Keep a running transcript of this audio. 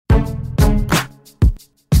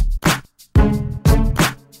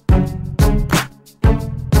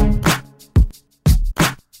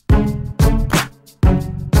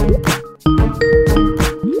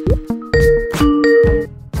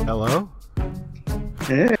Hello?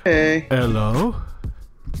 Hey. Hello?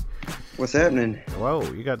 What's happening? Whoa,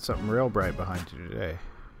 you got something real bright behind you today.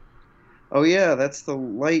 Oh yeah, that's the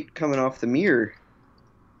light coming off the mirror.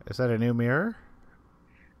 Is that a new mirror?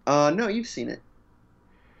 No, you've seen it.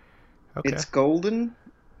 Okay. It's golden.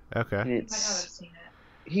 Okay. And Might not have seen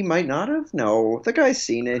it. He might not have? No, the guy's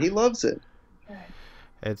seen it. He loves it. Okay.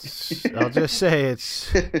 I'll just say it's...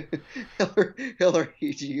 Hillary,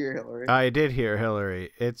 did you hear Hillary? I did hear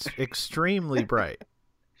Hillary. It's extremely bright.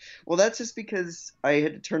 Well, that's just because I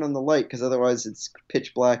had to turn on the light, because otherwise it's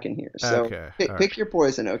pitch black in here. So Okay, pick your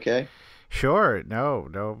poison, okay? Sure.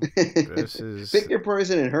 No. This is... Pick your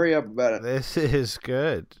poison and hurry up about it. This is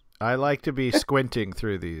good. I like to be squinting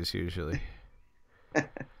through these usually.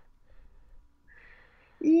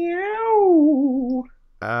 Yow.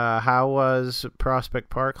 How was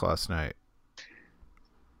Prospect Park last night?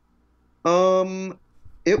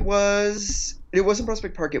 It wasn't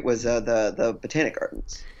Prospect Park. It was the Botanic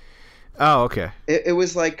Gardens. Oh, okay. It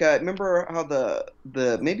was like remember how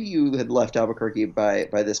the maybe you had left Albuquerque by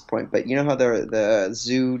this point, but you know how the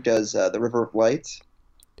zoo does the River of Lights?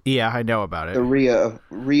 Yeah, I know about it. The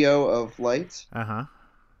Rio of Lights. Uh-huh.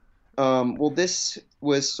 Well, this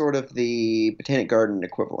was sort of the Botanic Garden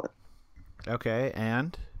equivalent. Okay,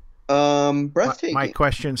 and? Breathtaking. My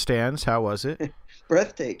question stands. How was it?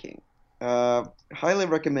 Breathtaking. Highly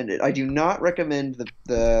recommended. I do not recommend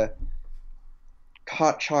the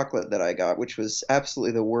hot chocolate that I got, which was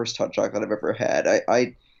absolutely the worst hot chocolate I've ever had.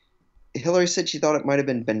 Hillary said she thought it might have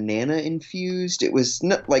been banana infused. It was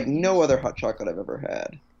like no other hot chocolate I've ever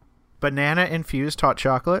had. Banana infused hot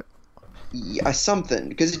chocolate? Yeah, something,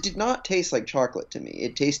 because it did not taste like chocolate to me.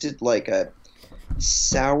 It tasted like a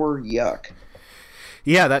sour yuck.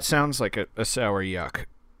 Yeah, that sounds like a sour yuck.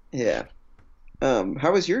 Yeah.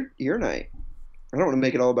 How was your night? I don't want to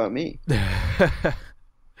make it all about me. It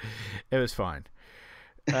was fine.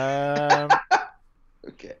 Okay.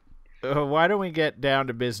 Why don't we get down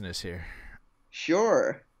to business here?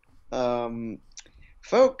 Sure.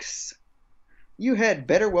 Folks, you had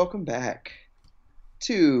better welcome back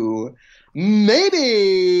to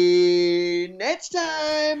Maybe Next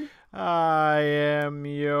Time. I am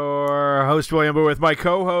your host, William, but with my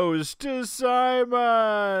co-host,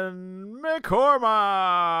 Simon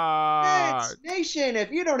McCormack. Nets Nation, if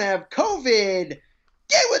you don't have COVID,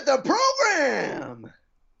 get with the program.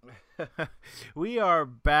 We are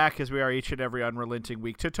back, as we are each and every unrelenting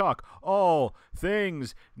week, to talk all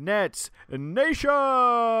things Nets Nation.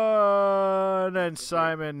 And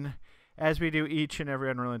Simon, as we do each and every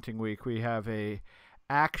unrelenting week, we have a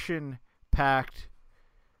action-packed,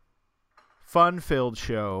 fun-filled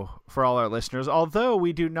show for all our listeners, although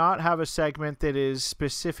we do not have a segment that is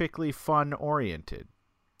specifically fun-oriented.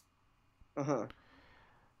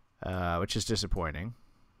 Which is disappointing.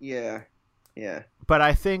 Yeah. But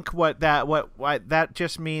I think what that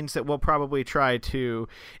just means that we'll probably try to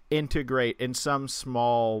integrate in some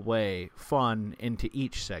small way fun into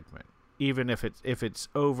each segment, even if its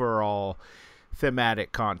overall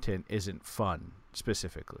thematic content isn't fun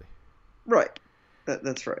specifically. Right.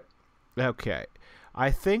 That's right. Okay.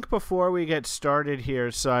 I think before we get started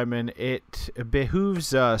here, Simon, it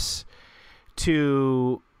behooves us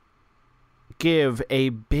to give a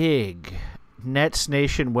big Nets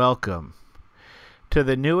Nation welcome to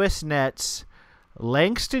the newest Nets,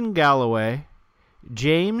 Langston Galloway,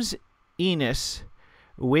 James Ennis,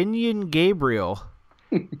 Winion Gabriel,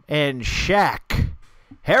 and Shaq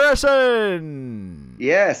Harrison.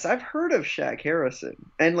 Yes, I've heard of Shaq Harrison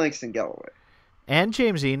and Langston Galloway. And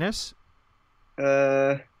James Ennis.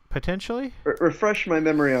 Potentially? Refresh my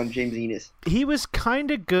memory on James Ennis. He was kind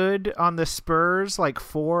of good on the Spurs like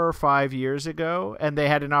 4 or 5 years ago, and they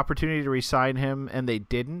had an opportunity to re-sign him, and they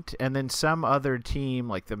didn't. And then some other team,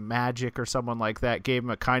 like the Magic or someone like that, gave him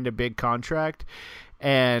a kind of big contract.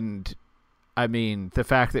 And, I mean, the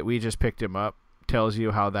fact that we just picked him up tells you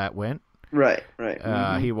how that went. Right.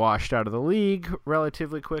 Mm-hmm. He washed out of the league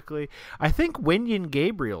relatively quickly. I think Winion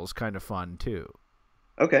Gabriel's kind of fun, too.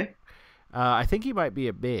 Okay. I think he might be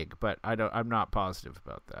a big, but I'm not positive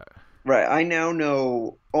about that. Right. I now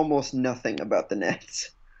know almost nothing about the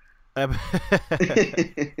Nets.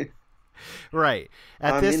 Right.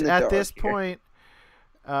 At this point,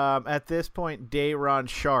 Day'Ron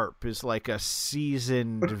Sharpe is like a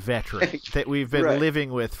seasoned veteran that we've been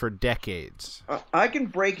living with for decades. I can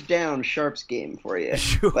break down Sharpe's game for you.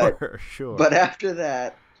 Sure. But after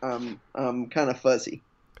that, I'm kind of fuzzy.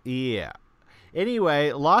 Yeah.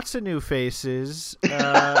 Anyway, lots of new faces.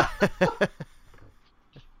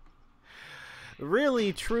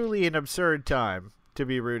 Really, truly an absurd time to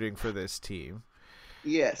be rooting for this team.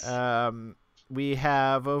 Yes. We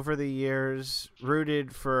have, over the years,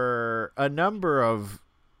 rooted for a number of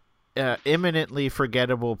imminently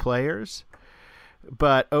forgettable players.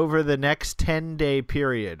 But over the next 10-day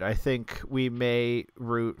period, I think we may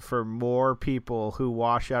root for more people who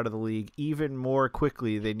wash out of the league even more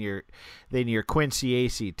quickly than your Quincy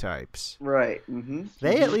Acey types. Right. Mm-hmm.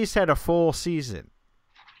 They at least had a full season.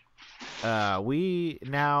 We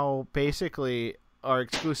now basically are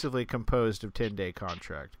exclusively composed of 10-day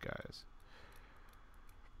contract guys.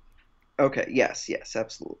 Okay. Yes. Yes.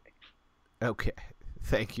 Absolutely. Okay.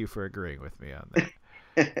 Thank you for agreeing with me on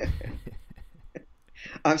that.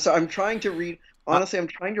 I'm sorry. I'm trying to read. Honestly, I'm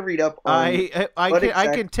trying to read up on. I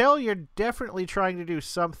can tell you're definitely trying to do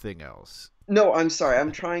something else. No, I'm sorry.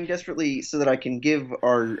 I'm trying desperately so that I can give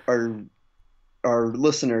our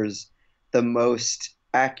listeners the most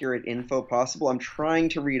accurate info possible. I'm trying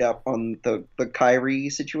to read up on the Kyrie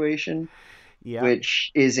situation,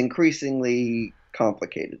 which is increasingly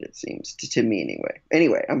complicated. It seems to me anyway.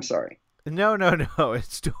 Anyway, I'm sorry. No,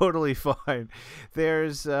 it's totally fine.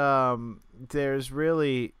 There's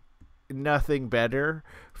really nothing better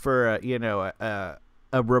for a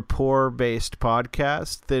rapport-based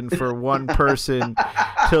podcast than for one person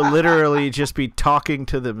to literally just be talking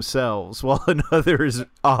to themselves while another is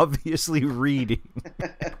obviously reading.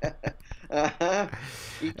 You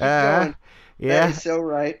keep going. Yeah. That is so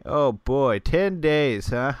right. Oh boy, 10 days,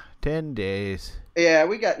 huh? 10 days. Yeah,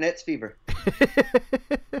 we got Nets fever.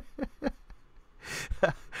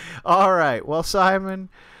 All right. Well, Simon,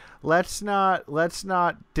 let's not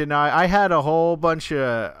deny. I had a whole bunch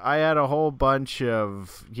of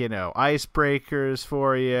icebreakers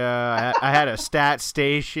for you. I had a stat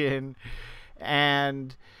station,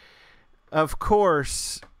 and of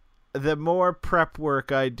course, the more prep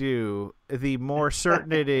work I do, the more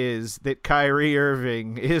certain it is that Kyrie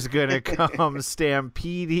Irving is going to come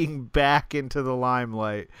stampeding back into the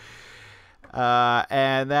limelight.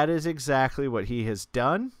 And that is exactly what he has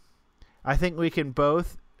done. I think we can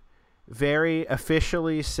both very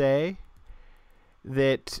officially say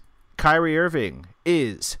that Kyrie Irving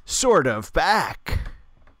is sort of back.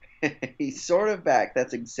 He's sort of back.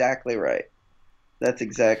 That's exactly right.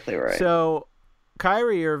 So,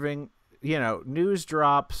 Kyrie Irving, news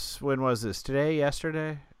drops. When was this? Today?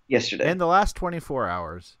 Yesterday? Yesterday. In the last 24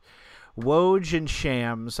 hours. Woj and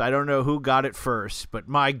Shams, I don't know who got it first, but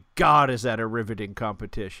my God, is that a riveting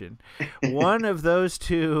competition. One of those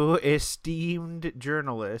two esteemed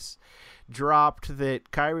journalists dropped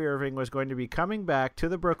that Kyrie Irving was going to be coming back to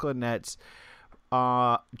the Brooklyn Nets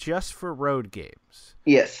just for road games.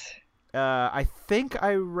 Yes. I think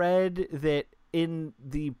I read that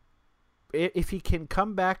if he can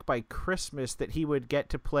come back by Christmas, that he would get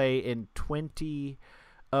to play in 20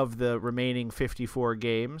 of the remaining 54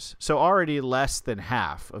 games. So already less than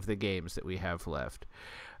half of the games that we have left.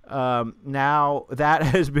 Now that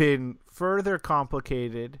has been further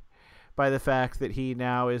complicated by the fact that he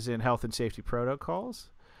now is in health and safety protocols,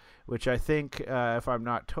 which I think, if I'm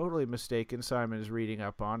not totally mistaken, Simon is reading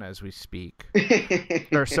up on as we speak.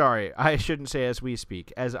 Or sorry, I shouldn't say as we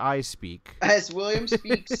speak, as I speak. As William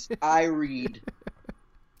speaks, I read.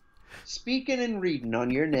 Speaking and reading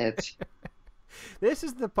on your Nets. This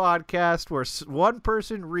is the podcast where one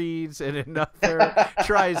person reads and another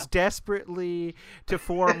tries desperately to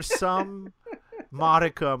form some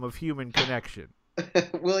modicum of human connection.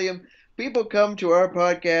 William, people come to our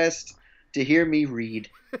podcast to hear me read.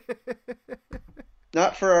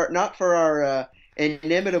 Not for our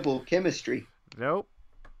inimitable chemistry. Nope.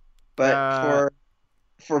 But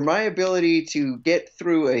for my ability to get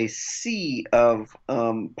through a sea of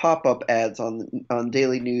pop-up ads on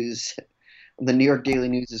Daily News, the New York Daily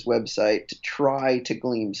News' website, to try to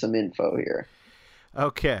glean some info here.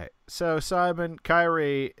 Okay, so Simon,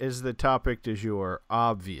 Kyrie is the topic du jour,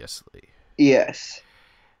 obviously. Yes.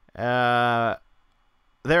 There are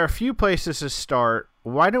a few places to start.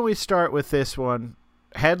 Why don't we start with this one?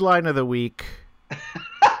 Headline of the week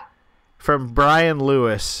from Brian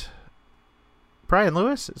Lewis. Brian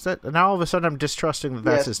Lewis? Is that now all of a sudden I'm distrusting that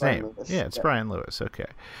that's his name? Lewis. Yeah, it's Brian Lewis. Okay.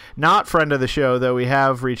 Not friend of the show, though we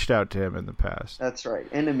have reached out to him in the past. That's right.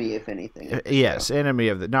 Enemy, if anything. Yes, enemy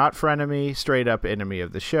of the not frenemy, straight up enemy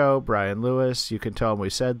of the show, Brian Lewis. You can tell him we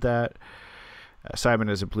said that. Simon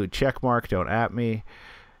has a blue check mark. Don't at me.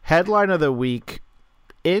 Headline of the week.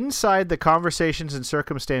 Inside the conversations and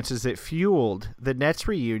circumstances that fueled the Nets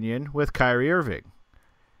reunion with Kyrie Irving.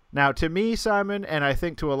 Now, to me, Simon, and I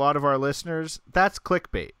think to a lot of our listeners, that's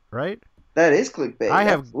clickbait, right? That is clickbait. I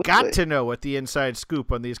have got to know what the inside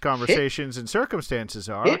scoop on these conversations and circumstances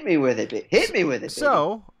are. Hit me with it. Hit me with it.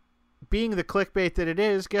 So, being the clickbait that it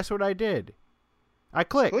is, guess what I did? I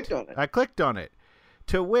clicked on it. I clicked on it,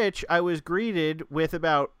 to which I was greeted with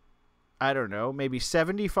about, I don't know, maybe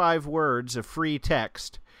 75 words of free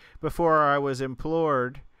text before I was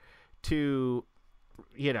implored to,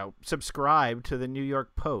 subscribe to the New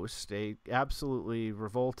York Post, a absolutely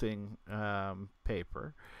revolting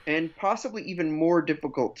paper. And possibly even more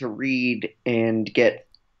difficult to read and get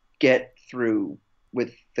through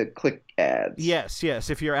with the click ads. Yes.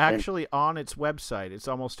 If you're actually on its website, it's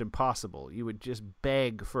almost impossible. You would just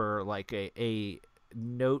beg for like a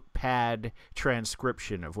notepad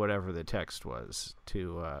transcription of whatever the text was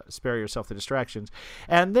to spare yourself the distractions.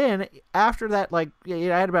 And then after that, I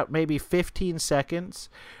had about maybe 15 seconds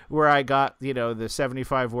where I got, the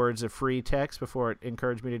 75 words of free text before it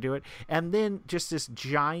encouraged me to do it. And then just this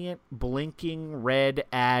giant blinking red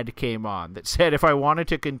ad came on that said if I wanted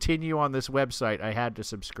to continue on this website, I had to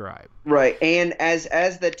subscribe. Right. And as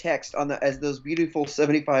the text as those beautiful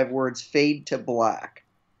 75 words fade to black.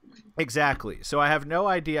 Exactly. So I have no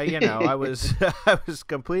idea. I was I was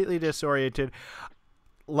completely disoriented.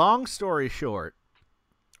 Long story short,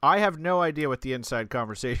 I have no idea what the inside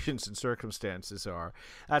conversations and circumstances are.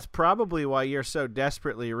 That's probably why you're so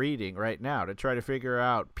desperately reading right now, to try to figure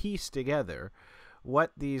out, piece together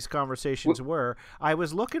what these conversations were. I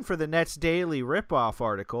was looking for the Nets Daily ripoff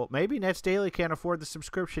article. Maybe Nets Daily can't afford the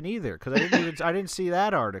subscriction either, because I didn't see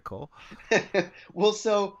that article. Well,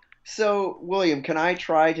 So William, can I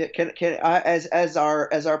try to can I as our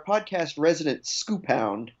podcast resident scoop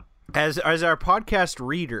hound, as our podcast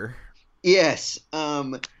reader? Yes.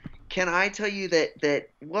 Can I tell you that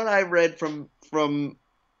what I read from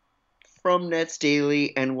Nets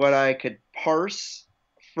Daily and what I could parse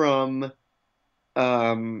from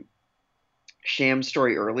Sham's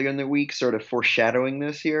story earlier in the week, sort of foreshadowing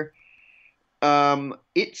this here.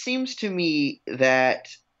 It seems to me that.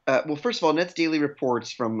 Well, first of all, Nets Daily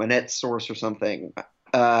reports from a Nets source or something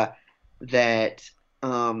that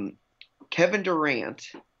Kevin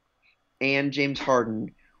Durant and James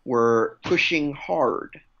Harden were pushing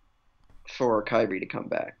hard for Kyrie to come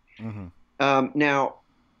back. Mm-hmm. Now,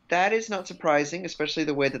 that is not surprising, especially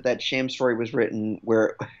the way that Sham story was written,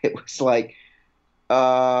 where it was like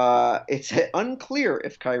it's unclear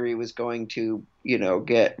if Kyrie was going to,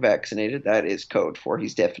 get vaccinated. That is code for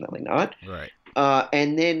he's definitely not. Right.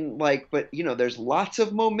 And then, there's lots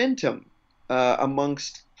of momentum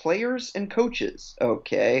amongst players and coaches.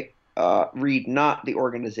 Okay. Read not the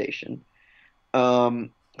organization.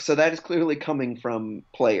 So that is clearly coming from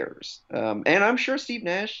players. And I'm sure Steve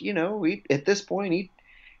Nash, at this point, he'd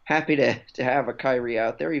happy to have a Kyrie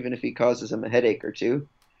out there, even if he causes him a headache or two.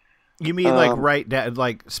 You mean right now,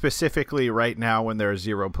 specifically right now when there are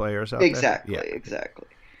 0 players out exactly, there? Exactly.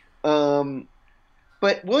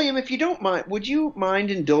 But William, if you don't mind, would you mind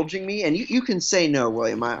indulging me? And you can say no,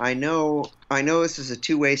 William. I know this is a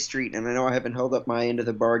two-way street, and I know I haven't held up my end of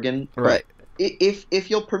the bargain. Right. But if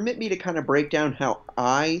you'll permit me to kind of break down how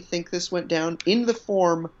I think this went down in the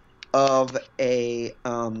form of a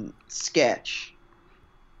sketch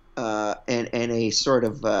and a sort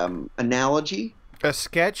of analogy. A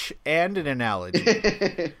sketch and an analogy.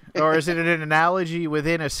 Or is it an analogy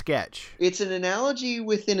within a sketch? It's an analogy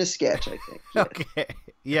within a sketch, I think. Yes. Okay.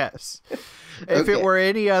 Yes. If it were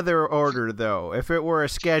any other order, though, if it were a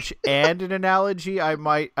sketch and an analogy, I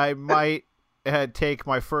might take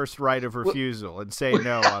my first right of refusal and say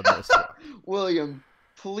no on this one. William,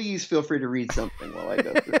 please feel free to read something while I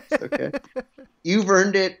go through this, okay? You've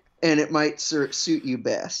earned it, and it might suit you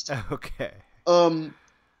best. Okay.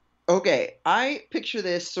 Okay, I picture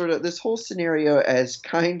this whole scenario as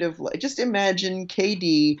kind of like, just imagine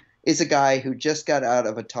KD is a guy who just got out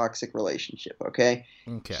of a toxic relationship, okay?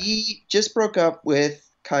 Okay. He just broke up with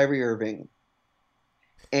Kyrie Irving,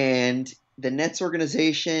 and the Nets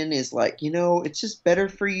organization is like, it's just better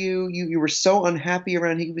for you. You were so unhappy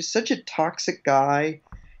around him. He was such a toxic guy,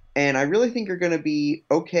 and I really think you're going to be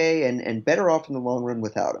okay and better off in the long run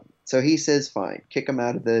without him. So he says, fine, kick him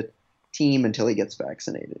out of the team until he gets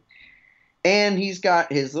vaccinated. And he's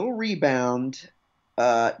got his little rebound,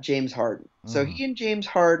 James Harden. So he and James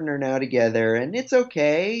Harden are now together, and it's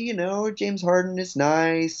okay. James Harden is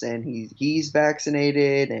nice, and he's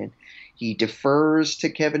vaccinated, and he defers to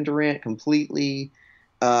Kevin Durant completely.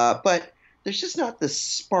 But there's just not the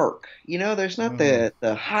spark. There's not the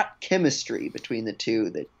hot chemistry between the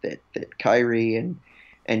two that Kyrie and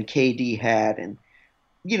KD had, and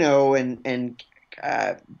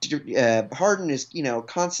Harden is,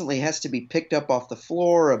 constantly has to be picked up off the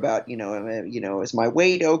floor about, is my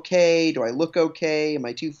weight okay? Do I look okay? Am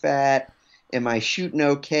I too fat? Am I shooting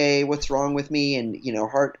okay? What's wrong with me? And,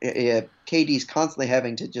 KD's constantly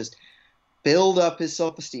having to just build up his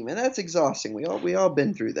self-esteem, and that's exhausting. We all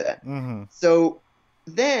been through that. Mm-hmm. So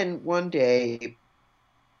then one day,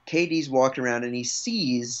 KD's walking around and he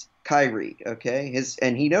sees Kyrie. Okay,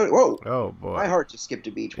 and he knows. Whoa, Oh boy. my heart just skipped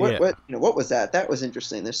a beat. Yeah. What was that? That was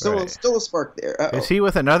interesting. There's Right. still a spark there. Uh-oh. Is he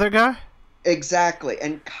with another guy? Exactly.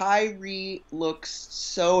 And Kyrie looks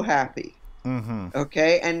so happy. Mm-hmm.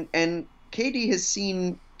 Okay, and KD has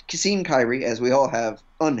seen Kyrie, as we all have,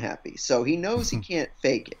 unhappy. So he knows he can't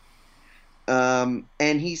fake it.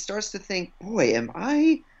 And he starts to think, boy, am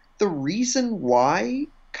I the reason why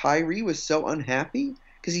Kyrie was so unhappy?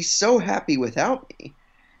 Because he's so happy without me.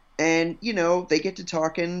 And, they get to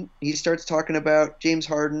talking. He starts talking about James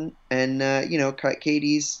Harden, and,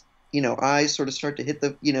 KD's, eyes sort of start to hit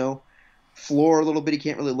the, floor a little bit. He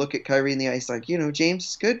can't really look at Kyrie in the eye. He's like, James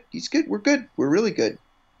is good. He's good. We're good. We're really good.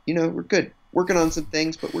 We're good. Working on some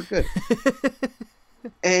things, but we're good.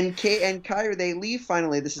 And Kyrie, they leave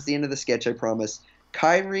finally. This is the end of the sketch, I promise.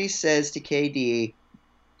 Kyrie says to KD,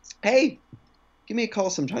 hey, give me a call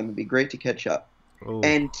sometime. It'd be great to catch up. Ooh.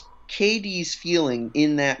 And KD's feeling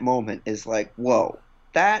in that moment is like, whoa,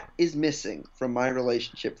 that is missing from my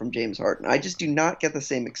relationship from James Harden. I just do not get the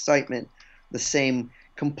same excitement, the same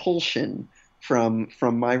compulsion from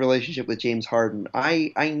my relationship with James Harden.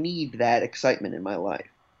 I need that excitement in my life.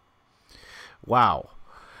 Wow.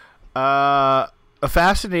 A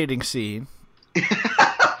fascinating scene.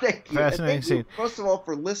 Thank you. Fascinating scene. First of all,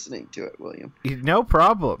 for listening to it, William. No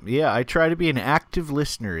problem. Yeah, I try to be an active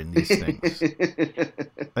listener in these things.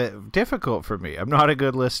 Difficult for me. I'm not a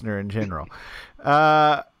good listener in general.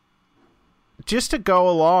 Just to go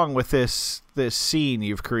along with this scene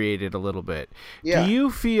you've created a little bit. Yeah. Do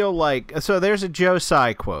you feel like, so there's a Joe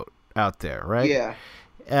Tsai quote out there, right?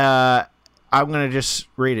 Yeah. I'm going to just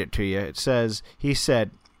read it to you. He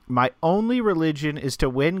said, "My only religion is to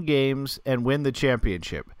win games and win the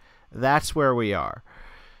championship. That's where we are."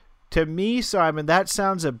 To me, Simon, that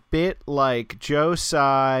sounds a bit like Joe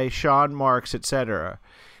Tsai, Sean Marks, etc.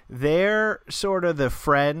 They're sort of the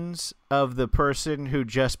friends of the person who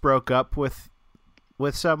just broke up with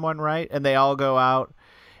someone, right? And they all go out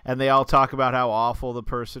and they all talk about how awful the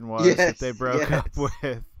person was that they broke up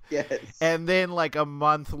with. Yes. And then like a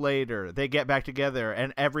month later, they get back together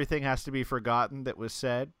and everything has to be forgotten that was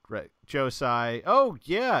said. Right? Joe Tsai, oh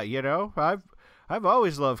yeah, I've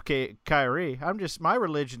always loved Kyrie. My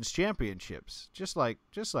religion's championships, just like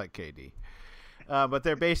KD. But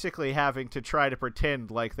they're basically having to try to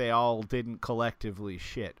pretend like they all didn't collectively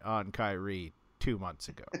shit on Kyrie 2 months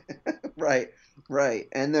ago. Right.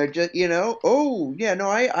 And they're just, oh yeah, no,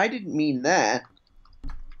 I didn't mean that.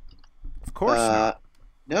 Of course not.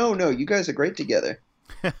 No, you guys are great together.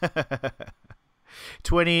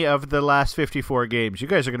 20 of the last 54 games. You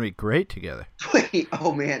guys are going to be great together. 20.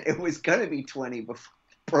 Oh, man. It was going to be 20 before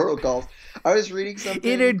protocols. I was reading something.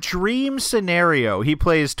 In a dream scenario, he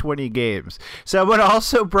plays 20 games. Someone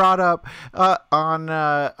also brought up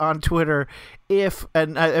on Twitter,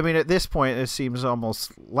 I mean, at this point, it seems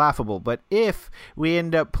almost laughable, but if we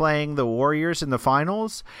end up playing the Warriors in the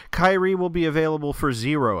finals, Kyrie will be available for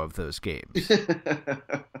 0 of those games.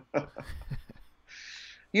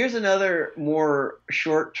 Here's another more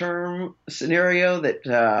short-term scenario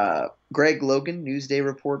that Greg Logan, Newsday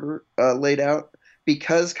reporter, laid out.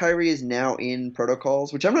 Because Kyrie is now in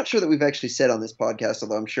protocols, which I'm not sure that we've actually said on this podcast,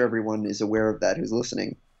 although I'm sure everyone is aware of that who's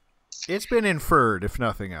listening. It's been inferred, if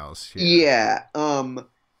nothing else. Yeah.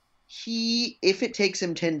 If it takes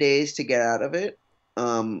him 10 days to get out of it,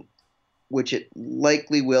 which it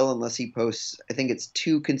likely will unless he posts, I think it's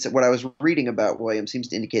what I was reading about William seems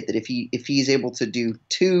to indicate that if he's able to do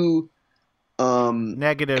 2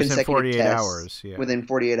 negatives in 48 hours, within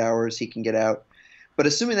 48 hours, he can get out. But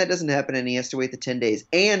assuming that doesn't happen and he has to wait the 10 days,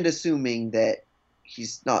 and assuming that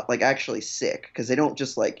he's not actually sick, because they don't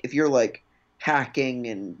just if you're hacking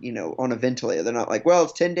and on a ventilator, they're not well,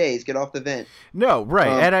 it's 10 days, get off the vent. No, right.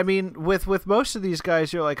 And I mean, with most of these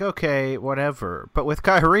guys, you're like, okay, whatever. But with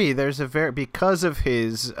Kyrie, there's because of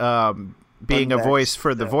his being a voice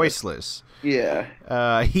for the voiceless.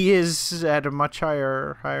 Yeah. He is at a much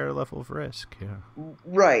higher level of risk. Yeah.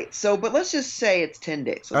 Right. So, but let's just say it's 10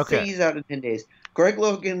 days. Let's say he's out in 10 days. Greg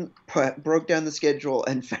Logan broke down the schedule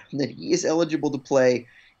and found that he is eligible to play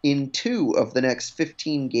in 2 of the next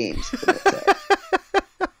 15 games.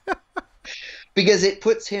 Because it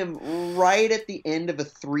puts him right at the end of a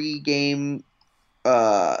 3-game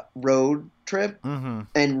road trip,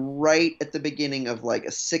 and right at the beginning of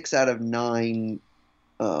a 6 out of 9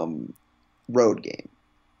 road game.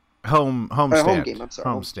 Home game, I'm sorry.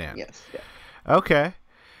 Homestand. Yes. Yeah. Okay.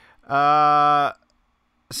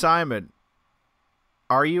 Simon,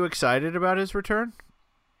 are you excited about his return?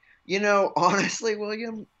 Honestly,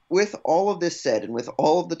 William, with all of this said, and with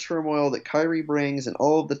all of the turmoil that Kyrie brings, and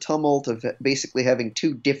all of the tumult of basically having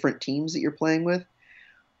two different teams that you're playing with,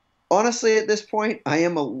 honestly, at this point, I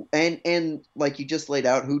am and like you just laid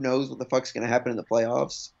out, who knows what the fuck's going to happen in the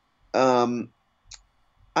playoffs? Um,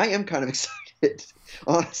 I am kind of excited,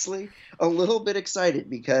 honestly, a little bit excited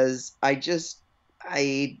because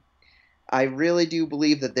I I really do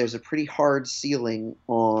believe that there's a pretty hard ceiling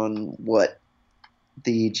on what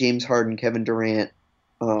the James Harden, Kevin Durant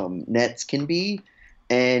Nets can be,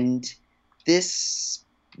 and this,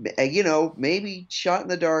 maybe shot in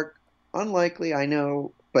the dark, unlikely, I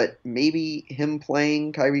know, but maybe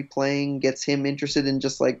Kyrie playing, gets him interested in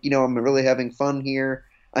just like, I'm really having fun here.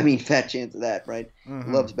 I mean, fat chance of that, right?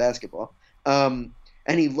 Mm-hmm. Loves basketball.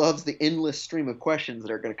 And he loves the endless stream of questions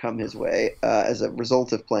that are going to come his way as a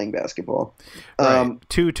result of playing basketball. Right.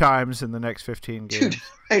 2 times in the next 15 games.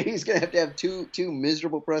 Right? He's going to have two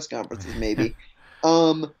miserable press conferences, maybe.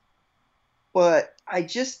 But I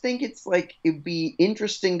just think it's like it'd be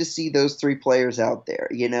interesting to see those 3 players out there,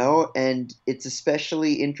 and it's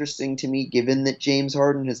especially interesting to me given that James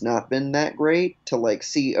Harden has not been that great to like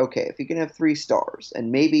see, okay, if you can have 3 stars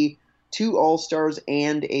and maybe 2 all-stars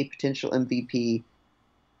and a potential MVP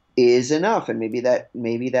is enough, and maybe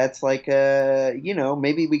that's like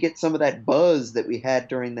maybe we get some of that buzz that we had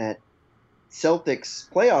during that Celtics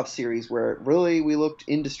playoff series where really we looked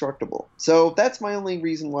indestructible. So that's my only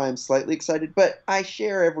reason why I'm slightly excited, but I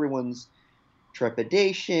share everyone's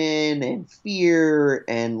trepidation and fear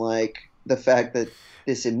and like the fact that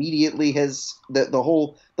this immediately has the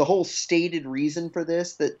whole stated reason for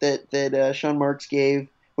this that Sean Marks gave,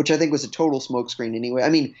 which I think was a total smokescreen anyway. I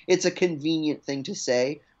mean, it's a convenient thing to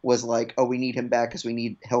say, was like, oh, we need him back because we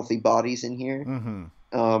need healthy bodies in here. Mm-hmm.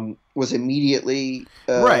 Was immediately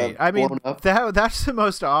right. I mean, blown up. That's the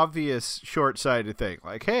most obvious short-sighted thing.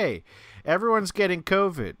 Like, hey, everyone's getting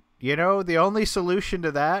COVID. The only solution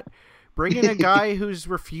to that, bring in a guy who's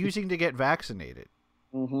refusing to get vaccinated.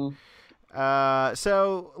 Mm-hmm.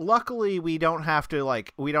 So luckily we don't have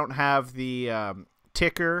the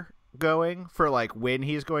ticker going for like when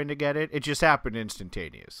he's going to get it. It just happened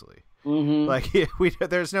instantaneously. Mm-hmm. Like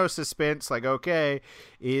there's no suspense. Like, okay,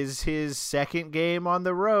 is his second game on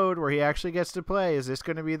the road where he actually gets to play? Is this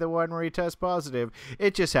going to be the one where he tests positive?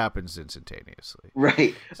 It just happens instantaneously.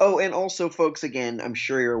 Right. Oh, and also, folks, again, I'm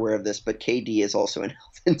sure you're aware of this, but KD is also in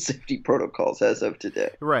health and safety protocols as of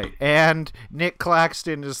today. Right. And Nick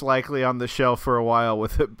Claxton is likely on the shelf for a while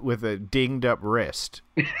with a dinged up wrist.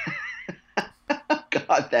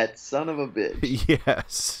 God, that son of a bitch.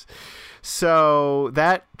 Yes. So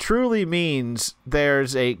that truly means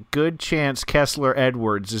there's a good chance Kessler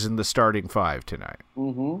Edwards is in the starting 5 tonight.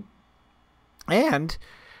 Mm-hmm. And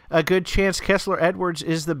a good chance Kessler Edwards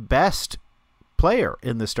is the best player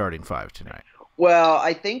in the starting 5 tonight. Well,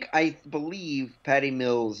 I believe Patty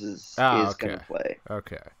Mills is going to play.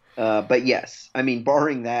 Okay. But yes, I mean,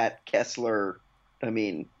 barring that, Kessler,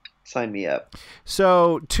 sign me up.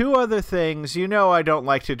 So 2 other things. I don't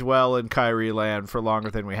like to dwell in Kyrie land for longer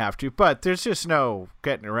than we have to, but there's just no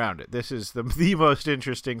getting around it. This is the most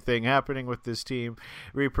interesting thing happening with this team.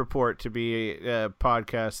 We purport to be a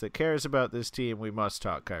podcast that cares about this team. We must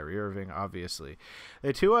talk Kyrie Irving, obviously.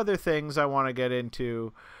 The 2 other things I want to get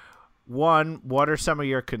into: 1, what are some of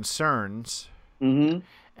your concerns? Mm-hmm.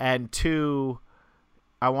 And 2,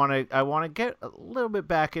 I want to get a little bit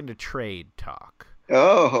back into trade talk.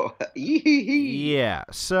 Oh, yeah.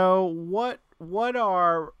 So what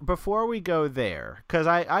are, before we go there, because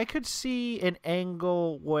I could see an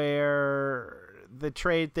angle where the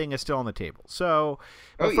trade thing is still on the table. So,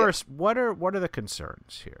 but first, what are the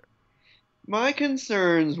concerns here? My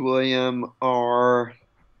concerns, William, are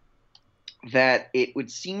that it would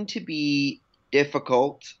seem to be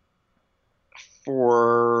difficult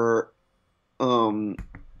for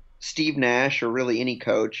Steve Nash, or really any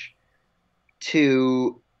coach,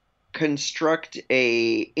 to construct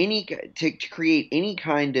to create any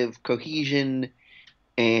kind of cohesion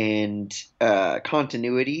and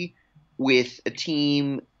continuity with a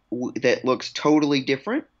team that looks totally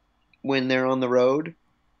different when they're on the road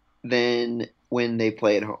than when they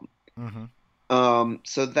play at home. Mm-hmm.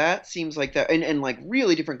 So that seems like that, and like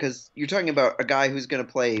really different, because you're talking about a guy who's going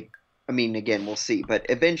to play. I mean, again, we'll see, but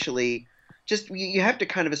eventually, just you have to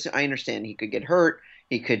kind of assume. I understand he could get hurt.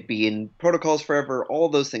 He could be in protocols forever, all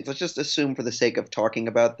those things. Let's just assume, for the sake of talking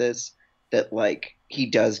about this, that like he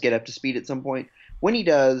does get up to speed at some point. When he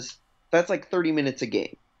does, that's like 30 minutes a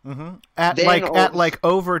game. Mm-hmm. At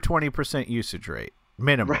over 20% usage rate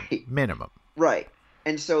minimum. Right. Minimum. Right.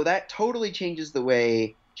 And so that totally changes the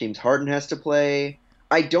way James Harden has to play.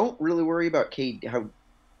 I don't really worry about KD, how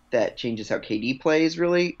that changes how KD plays,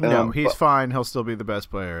 really. No, he's fine. He'll still be the best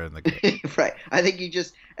player in the game. Right. I think you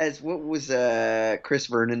just, as what was Chris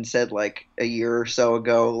Vernon said like a year or so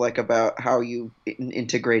ago, like about how you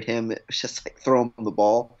integrate him, it's just like throw him the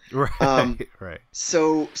ball. Right, right.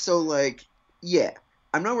 So like, yeah,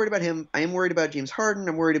 I'm not worried about him. I am worried about James Harden.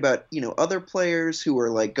 I'm worried about, other players who are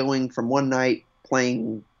like going from one night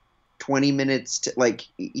playing 20 minutes to like,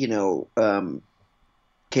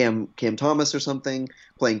 Cam Thomas or something,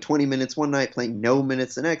 playing 20 minutes one night, playing no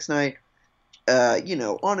minutes the next night, on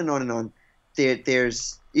and on and on.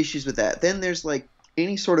 There's issues with that. Then there's like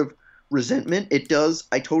any sort of resentment.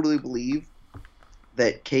 I totally believe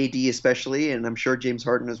that KD especially, and I'm sure James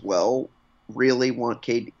Harden as well, really want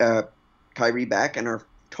Kyrie back and are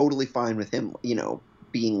totally fine with him,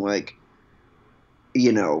 being like,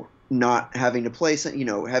 not having to play,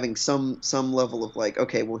 having some level of like,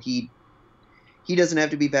 okay, well, he doesn't have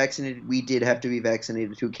to be vaccinated. We did have to be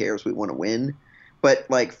vaccinated. Who cares? We want to win. But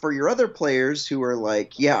like for your other players who are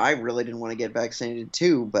like, yeah, I really didn't want to get vaccinated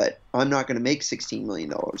too, but I'm not going to make $16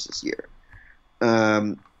 million this year.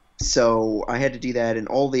 So I had to do that, and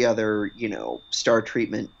all the other, star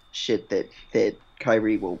treatment shit that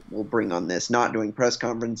Kyrie will bring on this, not doing press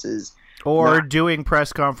conferences. Or doing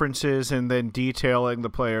press conferences and then detailing the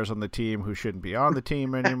players on the team who shouldn't be on the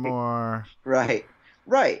team anymore. Right.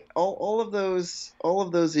 All of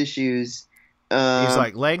those issues. He's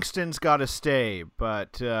like, Langston's got to stay,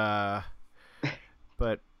 but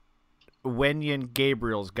Wenyen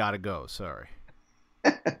Gabriel's got to go. Sorry.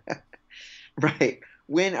 Right.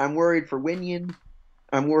 I'm worried for Wenyen.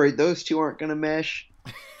 I'm worried those two aren't going to mesh.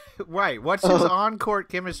 Right. What's his on-court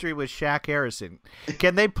chemistry with Shaq Harrison?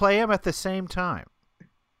 Can they play him at the same time?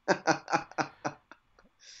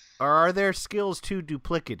 Or are their skills too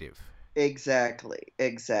duplicative? Exactly.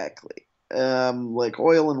 Like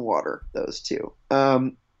oil and water, those two.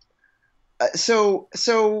 So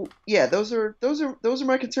yeah, those are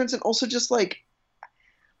my concerns, and also just like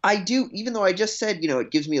I do, even though I just said,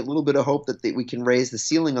 it gives me a little bit of hope that we can raise the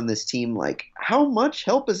ceiling on this team. Like, how much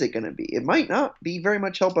help is it going to be? It might not be very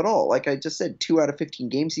much help at all. Like I just said, 2 out of 15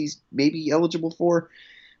 games he's maybe eligible for.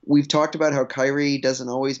 We've talked about how Kyrie doesn't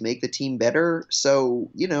always make the team better, so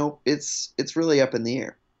it's really up in the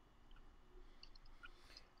air.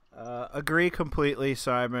 Agree completely,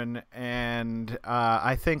 Simon. And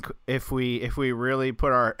I think if we really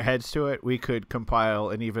put our heads to it, we could compile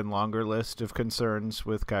an even longer list of concerns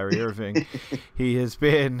with Kyrie Irving. He has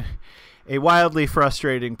been a wildly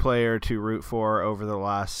frustrating player to root for over the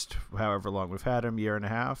last however long we've had him, 1.5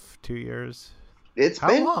 years, 2 years.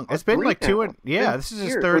 How long? It's been like now. This is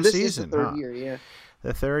his third season. This is the third year, yeah.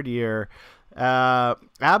 The third year.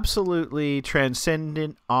 Absolutely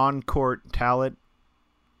transcendent on-court talent.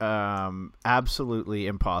 Absolutely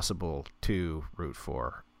impossible to root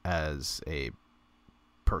for as a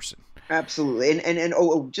person. Absolutely. And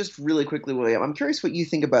just really quickly, William, I'm curious what you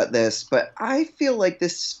think about this, but I feel like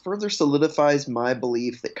this further solidifies my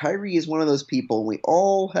belief that Kyrie is one of those people, and we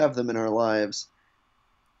all have them in our lives,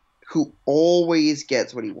 who always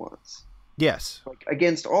gets what he wants. Yes. Like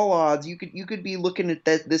against all odds, you could be looking at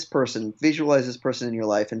this person, visualize this person in your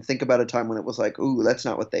life, and think about a time when it was like, ooh, that's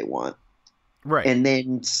not what they want. Right. And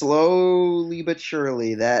then slowly but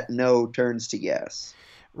surely that no turns to yes.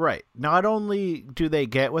 Right. Not only do they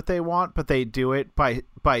get what they want, but they do it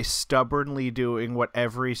by stubbornly doing what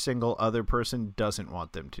every single other person doesn't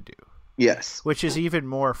want them to do. Yes. Which is even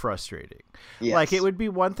more frustrating. Yes. Like, it would be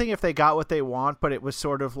one thing if they got what they want, but it was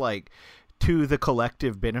sort of like to the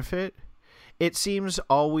collective benefit. It seems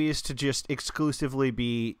always to just exclusively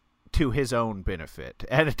be to his own benefit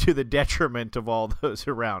and to the detriment of all those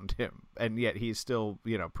around him, and yet he still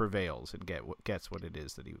prevails and gets what it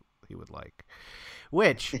is that he would like,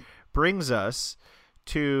 which brings us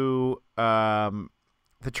to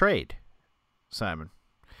the trade, Simon.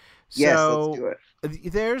 Yes, so let's do it.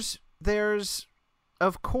 There's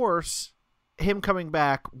of course him coming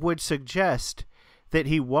back would suggest that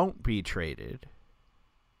he won't be traded,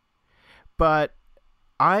 but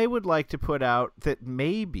I would like to put out that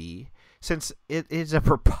maybe, since it is a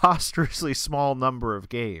preposterously small number of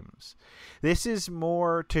games, this is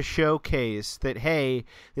more to showcase that, hey,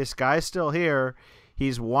 this guy's still here.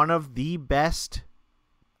 He's one of the best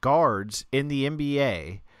guards in the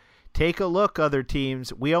NBA. Take a look, other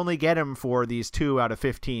teams. We only get him for these 2 out of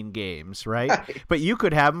 15 games, right? But you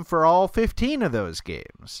could have him for all 15 of those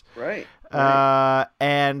games. Right.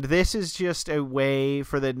 And this is just a way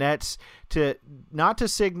for the Nets to not to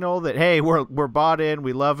signal that, hey, we're bought in,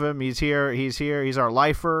 we love him, he's here, he's our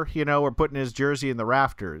lifer, we're putting his jersey in the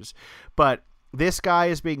rafters. But this guy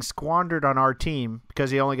is being squandered on our team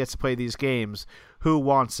because he only gets to play these games. Who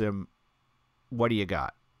wants him? What do you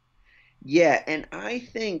got? Yeah, and I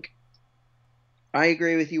think I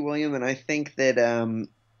agree with you, William, and I think that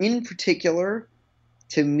in particular,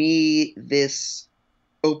 to me, this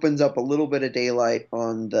opens up a little bit of daylight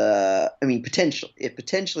on it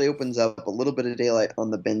potentially opens up a little bit of daylight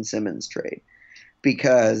on the Ben Simmons trade.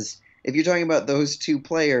 Because if you're talking about those two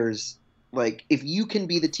players, like if you can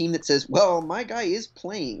be the team that says, well, my guy is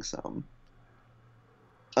playing some.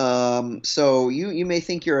 So you may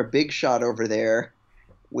think you're a big shot over there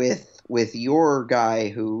with your guy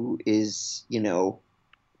who is,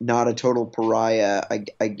 not a total pariah,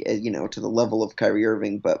 to the level of Kyrie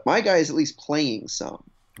Irving, but my guy is at least playing some.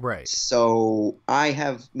 Right. So I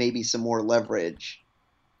have maybe some more leverage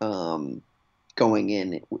going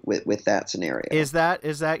in with that scenario. Is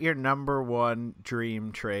that your number one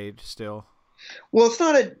dream trade still? Well, it's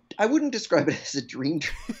not I wouldn't describe it as a dream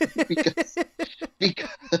trade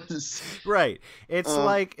because right. It's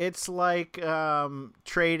like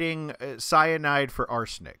trading cyanide for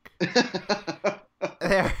arsenic.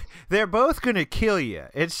 They're both going to kill you.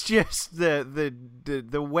 It's just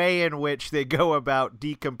the way in which they go about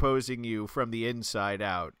decomposing you from the inside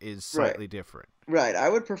out is slightly different. Right. I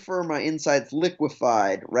would prefer my insides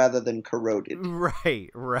liquefied rather than corroded.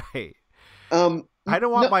 Right. I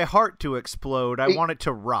don't want my heart to explode. I want it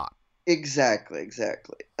to rot. Exactly.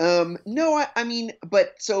 No, I mean,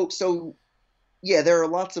 but so yeah, there are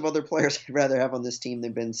lots of other players I'd rather have on this team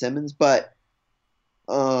than Ben Simmons, but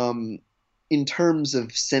in terms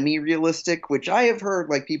of semi-realistic, which I have heard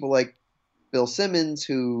like people like Bill Simmons,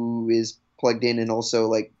 who is plugged in and also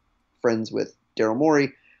like friends with Daryl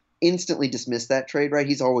Morey, instantly dismiss that trade, right?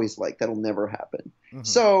 He's always like, that'll never happen. Mm-hmm.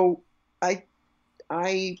 So I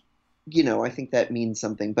think that means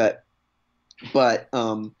something, but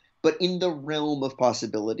in the realm of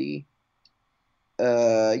possibility,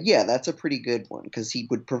 that's a pretty good one because he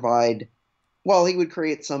would he would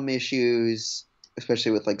create some issues,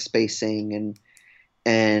 especially with like spacing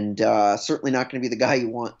and certainly not going to be the guy you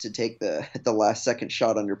want to take the last second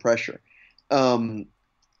shot under pressure.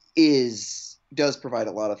 Does provide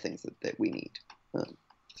a lot of things that we need.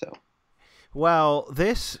 Well,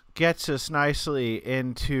 this gets us nicely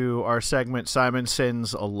into our segment, Simon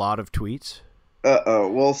Sends a Lot of Tweets.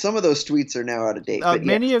 Well, some of those tweets are now out of date.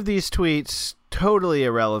 Many of these tweets, totally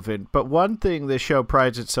irrelevant. But one thing the show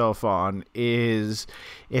prides itself on is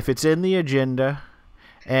if it's in the agenda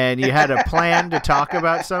and you had a plan to talk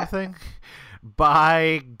about something,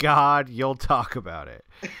 by God, you'll talk about it.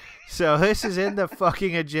 So this is in the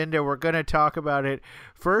fucking agenda. We're going to talk about it.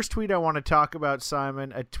 First tweet I want to talk about,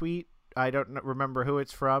 Simon, a tweet. I don't remember who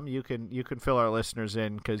it's from. You can fill our listeners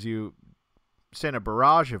in because you sent a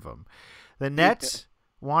barrage of them. The Nets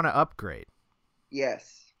want to upgrade.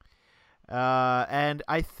 Yes. And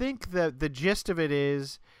I think that the gist of it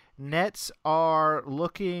is Nets are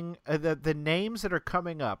looking the names that are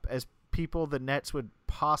coming up as people the Nets would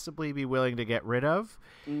possibly be willing to get rid of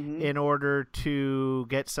in order to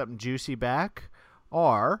get something juicy back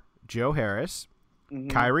are Joe Harris,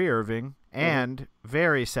 Kyrie Irving, and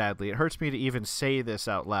very sadly, it hurts me to even say this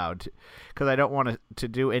out loud because I don't want to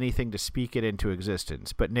do anything to speak it into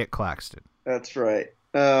existence, but Nick Claxton. That's right.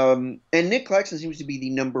 And Nick Claxton seems to be the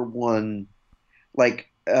number one, like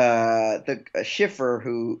the Fisher,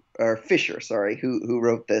 who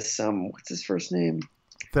wrote this. What's his first name?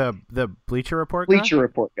 The Bleacher Report guy? Bleacher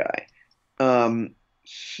Report guy.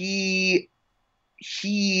 He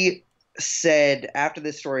said after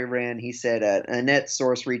this story ran, he said a net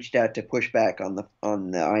source reached out to push back on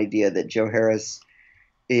the idea that Joe Harris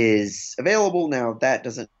is available. Now that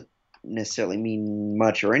doesn't necessarily mean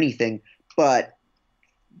much or anything, but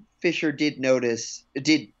Fisher did note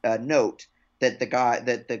that the guy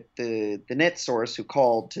that the net source who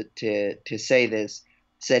called to say this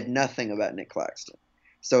said nothing about Nick Claxton.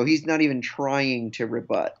 So he's not even trying to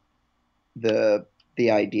rebut the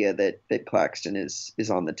idea that Claxton is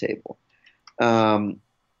on the table. And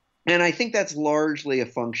I think that's largely a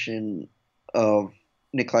function of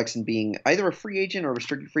Nick Claxton being either a free agent or a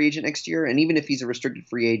restricted free agent next year. And even if he's a restricted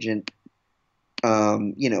free agent,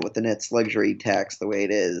 with the Nets luxury tax the way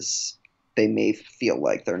it is, they may feel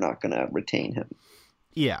like they're not going to retain him.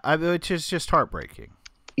 Yeah, which is just heartbreaking.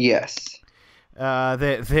 Yes.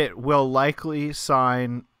 That will likely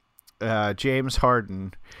sign James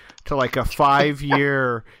Harden to like a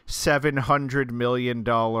 5-year, $700 million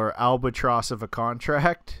albatross of a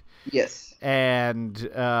contract. Yes. And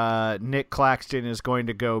Nick Claxton is going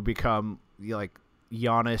to go become like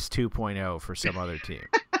Giannis 2.0 for some other team.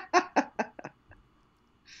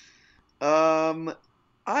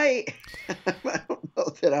 I I don't know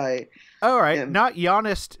that I All right, am. not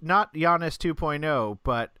Giannis 2.0,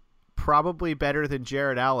 but probably better than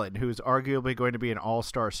Jared Allen, who's arguably going to be an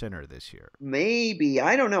all-star center this year. Maybe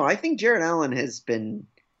I don't know. I think Jared Allen has been.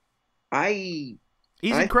 I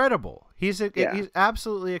He's I incredible. yeah He's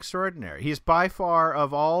absolutely extraordinary. He's by far,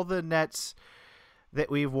 of all the Nets that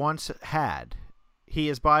we've once had, he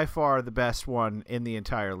is by far the best one in the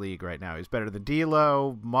entire league right now. He's better than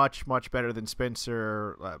D'Lo, much better than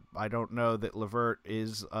Spencer. I don't know that LeVert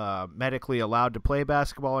is medically allowed to play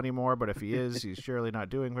basketball anymore, but if he is, he's surely not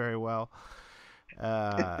doing very well.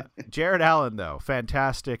 Jared Allen, though,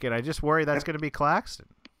 fantastic, and I just worry that's going to be Claxton.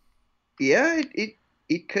 yeah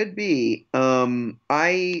it could be. I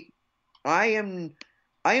am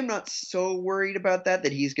not so worried about that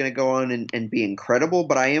he's going to go on and be incredible,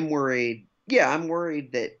 but I am worried. Yeah, I'm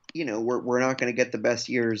worried that we're not going to get the best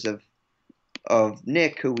years of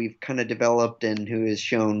Nick, who we've kind of developed and who has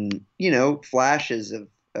shown flashes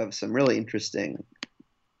of some really interesting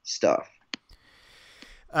stuff.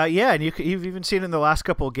 Yeah, and you've even seen in the last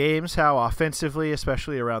couple of games how offensively,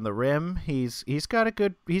 especially around the rim, he's a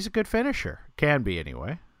good finisher. Can be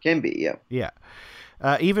anyway. Can be, yeah. Yeah.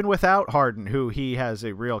 Even without Harden, who he has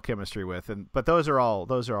a real chemistry with, but those are all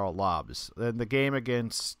lobs. In the game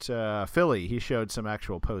against Philly, he showed some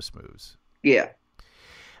actual post moves. Yeah.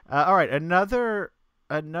 All right, another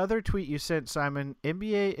tweet you sent, Simon.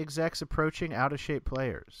 NBA execs approaching out of shape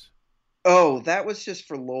players. Oh, that was just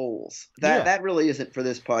for lols. That really isn't for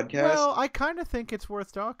this podcast. Well, I kind of think it's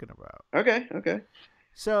worth talking about. Okay.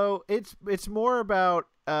 So it's more about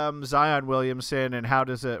Zion Williamson and how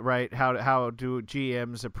do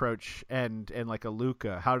GMs approach and like a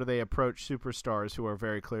Luka, how do they approach superstars who are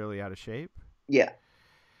very clearly out of shape? Yeah.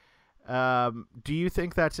 Do you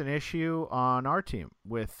think that's an issue on our team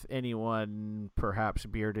with anyone perhaps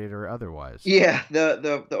bearded or otherwise? Yeah,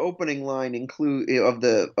 the opening line of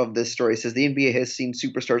this story says the NBA has seen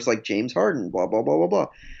superstars like James Harden, blah blah blah blah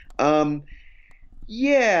blah.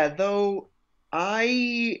 Yeah, though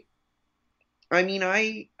I mean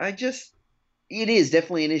I just it is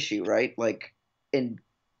definitely an issue, right? Like, and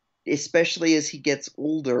especially as he gets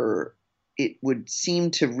older, it would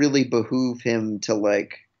seem to really behoove him to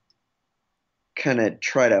like kind of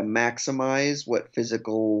try to maximize what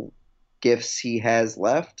physical gifts he has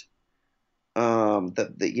left. The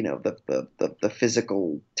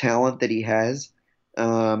physical talent that he has.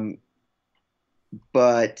 But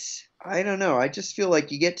I don't know. I just feel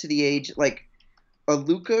like you get to the age like a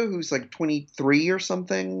Luca who's like 23 or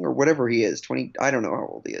something or whatever he is, 20. I don't know how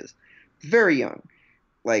old he is. Very young.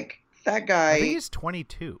 Like that guy. I think he's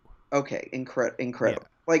 22. Okay, incredible. Yeah.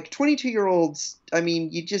 Like 22-year-olds, I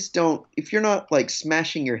mean, you just don't, if you're not like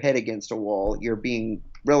smashing your head against a wall, you're being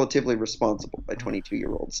relatively responsible by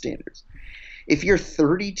 22-year-old standards. If you're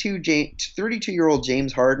 32-year-old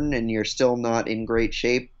James Harden and you're still not in great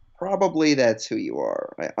shape, probably that's who you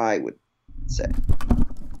are, I would say.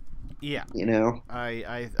 Yeah.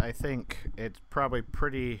 I think it's probably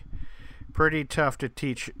pretty tough to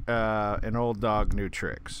teach an old dog new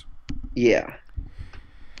tricks. Yeah.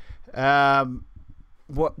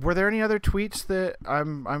 What were there any other tweets that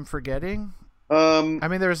I'm forgetting? I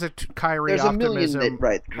mean, there's a Kyrie. There's optimism. a million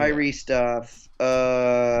right. Kyrie stuff.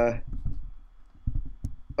 I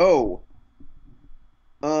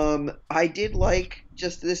did like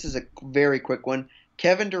this is a very quick one.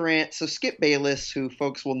 Kevin Durant. So Skip Bayless, who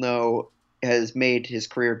folks will know, has made his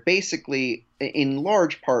career basically in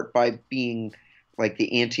large part by being like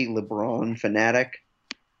the anti-LeBron fanatic.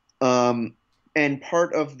 And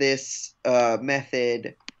part of this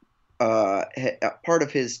method, part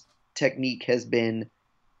of his technique has been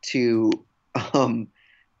to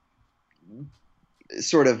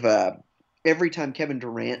sort of every time Kevin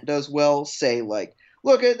Durant does well, say like,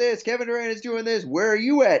 "Look at this, Kevin Durant is doing this. Where are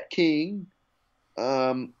you at, King?"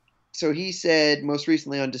 So he said most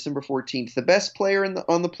recently on December 14th, the best player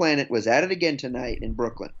on the planet was at it again tonight in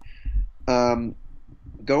Brooklyn.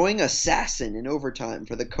 Going assassin in overtime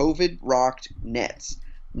for the COVID-rocked Nets.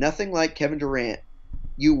 Nothing like Kevin Durant.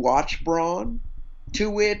 You watch Braun?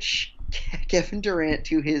 To which Kevin Durant,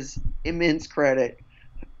 to his immense credit,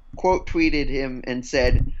 quote tweeted him and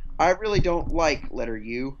said, "I really don't like letter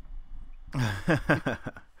U."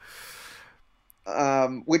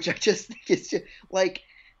 Which I just think is just like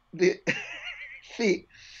the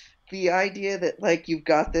idea that like you've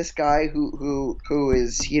got this guy who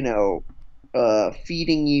is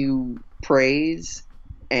feeding you praise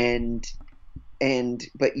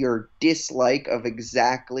but your dislike of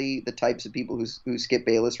exactly the types of people who Skip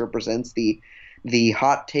Bayless represents, the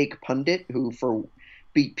hot take pundit who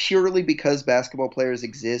purely because basketball players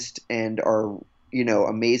exist and are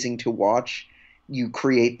amazing to watch, you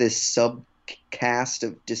create this subcast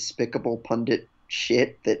of despicable pundit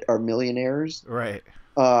shit that are millionaires. Right.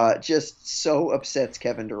 Just so upsets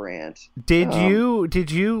Kevin Durant. Did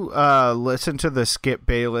you listen to the Skip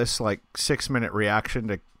Bayless 6-minute reaction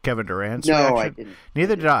to Kevin Durant's reaction? No, I didn't.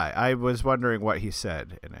 Neither did I. I was wondering what he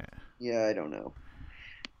said in it. Yeah, I don't know.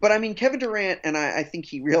 But I mean, Kevin Durant, and I think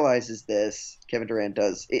he realizes this. Kevin Durant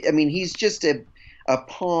does. I mean, he's just a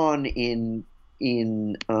pawn in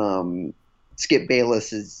Skip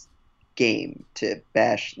Bayless's game to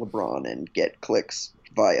bash LeBron and get clicks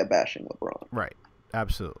via bashing LeBron. Right.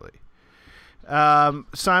 Absolutely.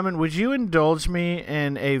 Simon, would you indulge me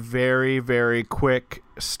in a very, very quick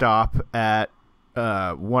stop at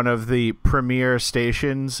one of the premier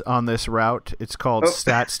stations on this route? It's called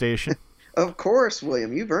Stat Station. Of course,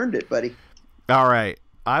 William. You've earned it, buddy. All right.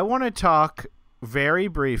 I want to talk very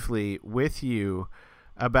briefly with you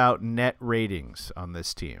about net ratings on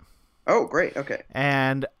this team. Oh, great. Okay.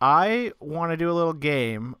 And I want to do a little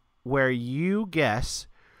game where you guess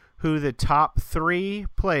who the top 3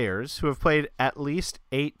 players who have played at least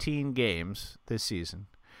 18 games this season,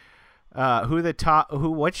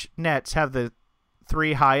 which nets have the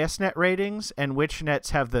 3 highest net ratings and which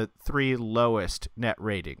nets have the 3 lowest net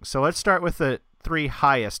ratings. So let's start with the 3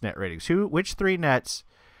 highest net ratings. Which 3 nets,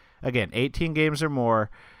 again, 18 games or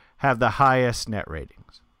more, have the highest net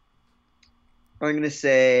ratings? I'm going to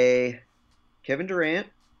say Kevin Durant.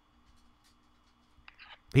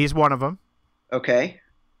 He's one of them. Okay.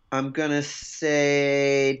 I'm going to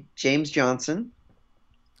say James Johnson.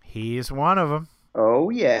 He's one of them. Oh,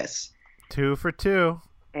 yes. 2 for 2.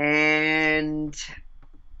 And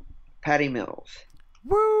Patty Mills.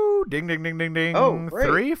 Woo! Ding, ding, ding, ding, ding. Oh, great.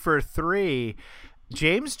 3 for 3.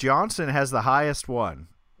 James Johnson has the highest one.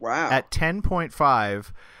 Wow. At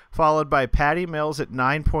 10.5, followed by Patty Mills at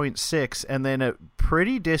 9.6, and then a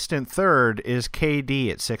pretty distant third is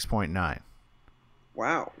KD at 6.9.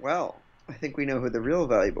 Wow. Well, I think we know who the real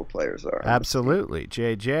valuable players are. Absolutely.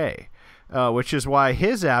 JJ. Which is why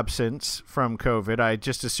his absence from COVID, I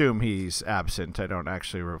just assume he's absent. I don't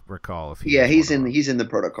actually recall if he's in the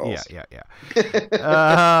protocols. Yeah.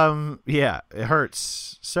 Yeah, it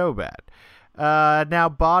hurts so bad. Now,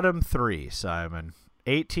 bottom 3, Simon.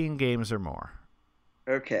 18 games or more.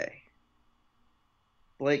 Okay.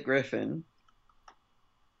 Blake Griffin.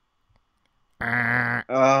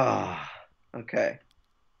 Okay.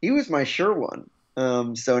 He was my sure one.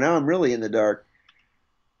 So now I'm really in the dark.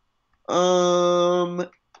 I'll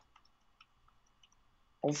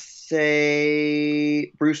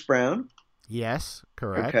say Bruce Brown. Yes,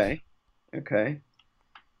 correct. Okay.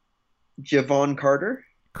 Javon Carter.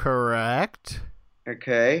 Correct.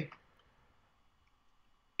 Okay.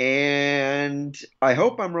 And I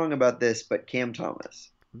hope I'm wrong about this, but Cam Thomas.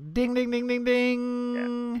 Ding, ding, ding, ding,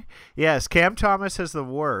 ding. Yeah. Yes, Cam Thomas has the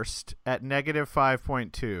worst at negative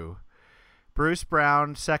 5.2. Bruce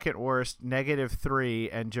Brown, second worst, negative 3.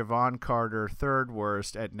 And Javon Carter, third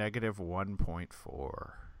worst at negative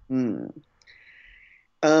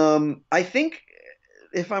 1.4. I think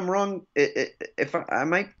if I'm wrong, I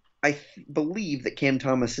believe that Cam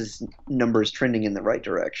Thomas's number is trending in the right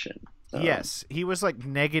direction. Yes, he was like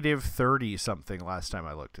negative 30 something last time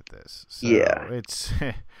I looked at this. So yeah, it's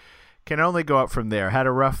can only go up from there. Had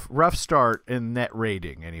a rough start in net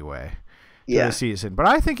rating anyway. The season, but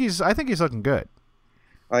I think he's looking good.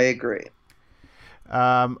 I agree.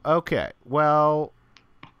 Okay, well,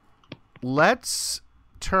 let's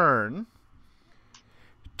turn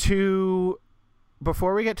to,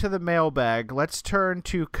 before we get to the mailbag, let's turn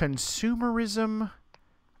to Consumerism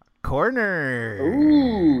Corner.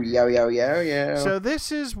 Ooh, yeah. So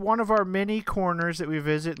this is one of our many corners that we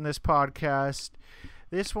visit in this podcast.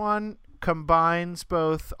 This one combines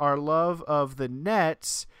both our love of the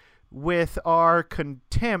Nets with our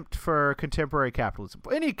contempt for contemporary capitalism.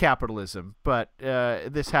 Any capitalism, but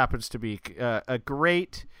this happens to be a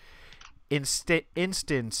great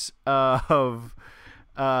instance of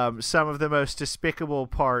some of the most despicable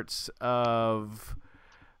parts of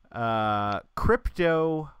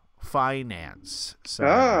crypto finance.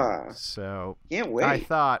 So can't wait. I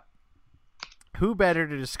thought, who better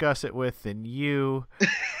to discuss it with than you?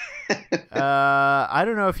 I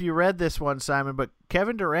don't know if you read this one, Simon, but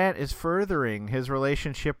Kevin Durant is furthering his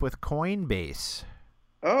relationship with Coinbase.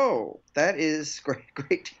 Oh, that is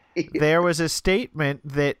great. There was a statement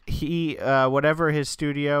that he, whatever his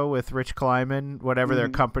studio with Rich Kleiman, whatever their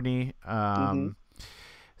company,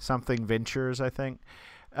 something Ventures, I think,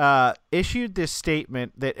 issued this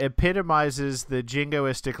statement that epitomizes the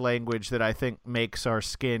jingoistic language that I think makes our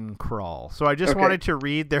skin crawl. So I just wanted to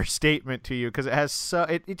read their statement to you because it has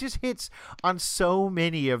it just hits on so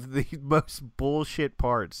many of the most bullshit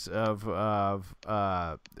parts of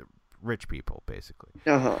rich people, basically.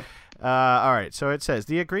 All right, so it says,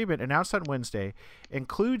 the agreement announced on Wednesday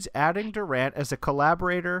includes adding Durant as a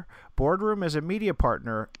collaborator, Boardroom as a media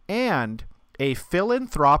partner, and a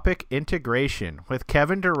philanthropic integration with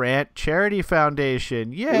Kevin Durant Charity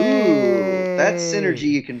Foundation. Yay! Ooh, that's synergy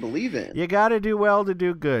you can believe in. You got to do well to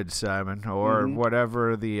do good, Simon, or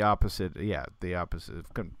whatever the opposite. Yeah, the opposite.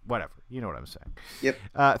 Whatever. You know what I'm saying. Yep.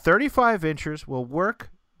 35 Ventures will work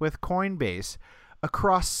with Coinbase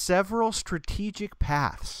across several strategic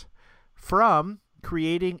paths, from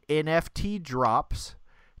creating NFT drops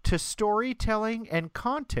to storytelling and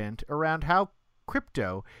content around how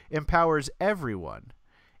crypto empowers everyone,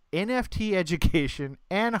 NFT education,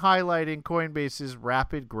 and highlighting Coinbase's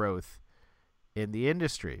rapid growth in the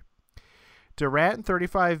industry. Durant and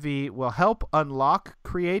 35V will help unlock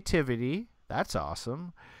creativity, that's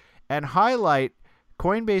awesome, and highlight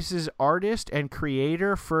Coinbase's artist and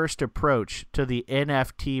creator first approach to the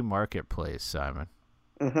NFT marketplace, Simon.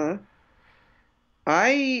 Yeah,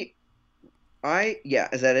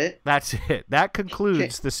 is that it? That's it. That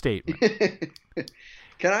concludes the statement.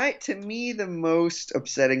 To me, the most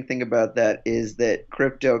upsetting thing about that is that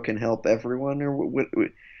crypto can help everyone, or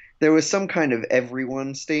there was some kind of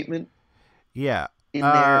everyone statement. Yeah. In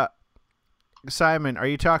there. Simon, are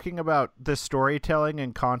you talking about the storytelling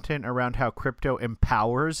and content around how crypto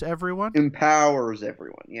empowers everyone? Empowers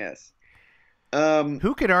everyone, yes.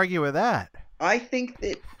 Who could argue with that? I think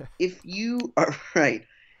that if you are right,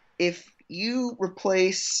 if you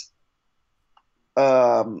replace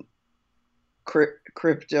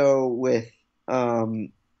crypto with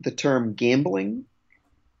the term gambling,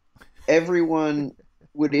 everyone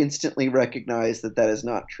would instantly recognize that is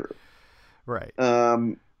not true. Right.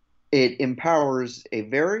 It empowers a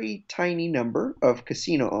very tiny number of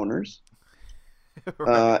casino owners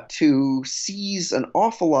right. To seize an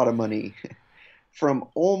awful lot of money from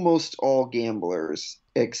almost all gamblers,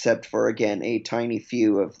 except for, again, a tiny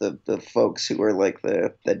few of the folks who are like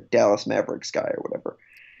the Dallas Mavericks guy or whatever.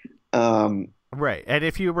 Right. And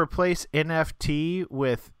if you replace NFT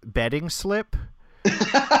with betting slip,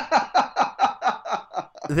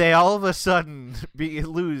 they all of a sudden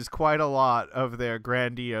lose quite a lot of their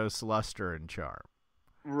grandiose luster and charm.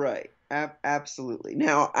 Right. Absolutely.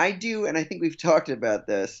 Now, I do, and I think we've talked about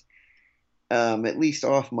this, at least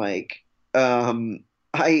off mic.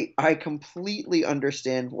 I completely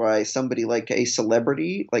understand why somebody like a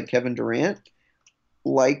celebrity like Kevin Durant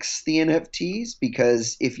likes the NFTs,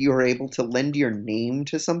 because if you are able to lend your name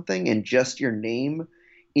to something, and just your name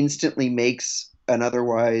instantly makes an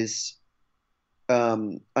otherwise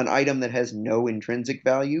an item that has no intrinsic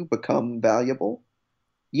value become valuable.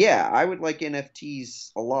 Yeah, I would like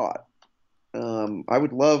NFTs a lot. I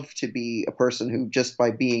would love to be a person who, just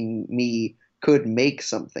by being me, could make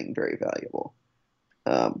something very valuable.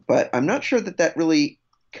 But I'm not sure that really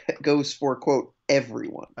goes for, quote,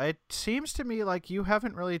 everyone. It seems to me like you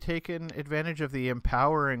haven't really taken advantage of the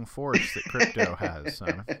empowering force that crypto has,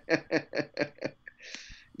 Simon.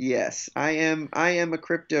 Yes, I am a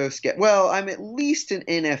crypto skeptic. Well, I'm at least an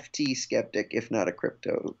NFT skeptic, if not a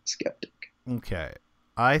crypto skeptic. Okay.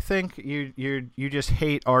 I think you just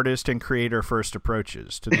hate artist and creator first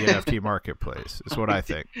approaches to the NFT marketplace, is what I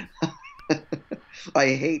think. I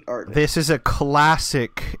hate artists. This is a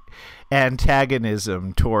classic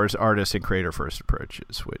antagonism towards artist and creator first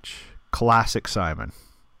approaches, which classic Simon.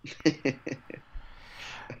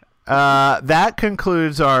 That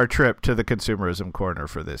concludes our trip to the Consumerism Corner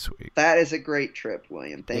for this week. That is a great trip,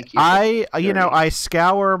 William. Thank you. I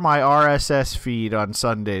scour my RSS feed on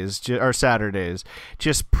Sundays or Saturdays,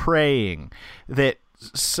 just praying that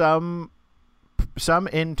some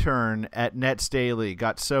intern at Nets Daily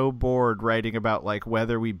got so bored writing about like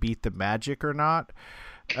whether we beat the Magic or not,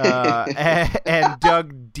 and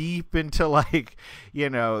dug deep into like,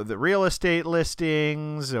 the real estate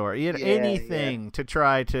listings or anything to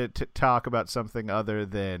try to talk about something other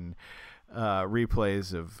than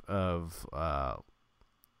replays of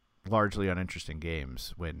largely uninteresting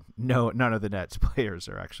games when none of the Nets players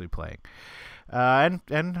are actually playing.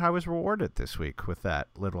 And I was rewarded this week with that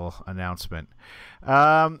little announcement,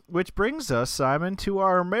 which brings us, Simon, to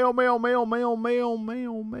our mail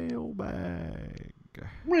bag.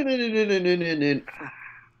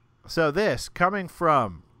 So this coming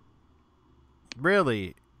from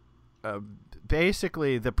really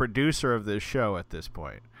basically the producer of this show at this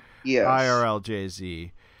point, yes.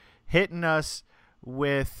 IRLJZ, hitting us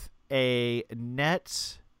with a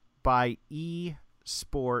Nets by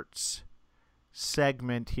eSports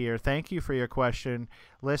segment here. Thank you for your question.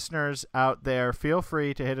 Listeners out there, feel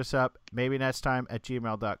free to hit us up, maybe next time at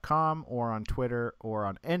gmail.com or on Twitter or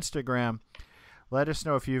on Instagram. Let us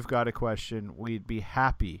know if you've got a question. We'd be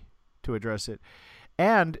happy to address it.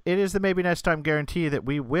 And it is the maybe next time guarantee that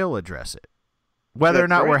we will address it. Whether or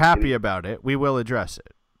not we're happy about it, we will address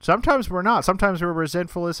it. Sometimes we're not. Sometimes we're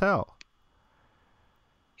resentful as hell.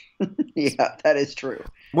 Yeah, that is true.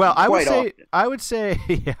 Well, I would say,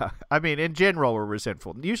 yeah. I mean, in general, we're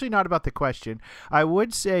resentful. Usually not about the question. I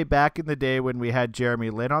would say back in the day when we had Jeremy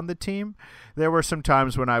Lin on the team, there were some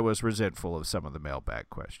times when I was resentful of some of the mailbag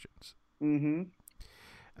questions. Mm-hmm.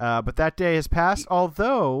 But that day has passed,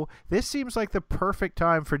 although this seems like the perfect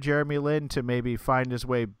time for Jeremy Lin to maybe find his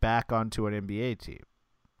way back onto an NBA team.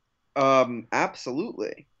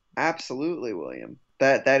 Absolutely. Absolutely, William.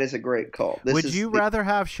 That is a great call. Would you rather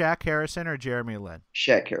have Shaq Harrison or Jeremy Lin?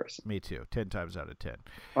 Shaq Harrison. Me too. 10 times out of 10.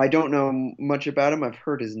 I don't know much about him. I've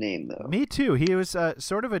heard his name, though. Me too. He was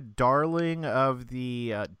sort of a darling of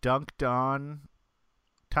the dunked on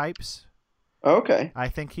types. Okay. I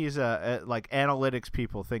think he's like analytics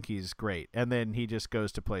people think he's great, and then he just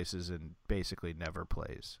goes to places and basically never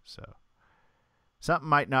plays. So something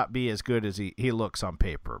might not be as good as he looks on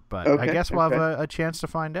paper, but I guess we'll have a chance to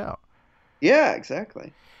find out. Yeah,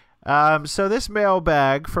 exactly. So this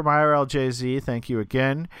mailbag from IRLJZ, thank you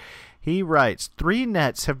again. He writes, 3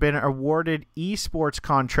 Nets have been awarded esports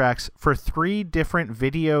contracts for 3 different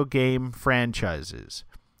video game franchises.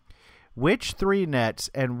 Which 3 Nets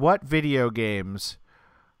and what video games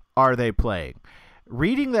are they playing?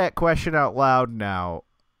 Reading that question out loud now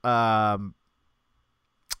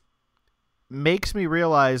makes me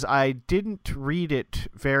realize I didn't read it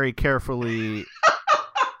very carefully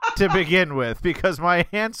to begin with, because my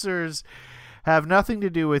answers have nothing to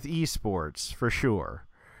do with esports for sure.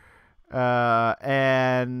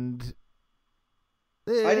 And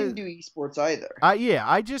I didn't do esports either. Yeah,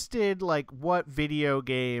 I just did like what video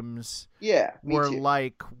games were too.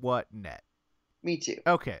 like what net. Me too.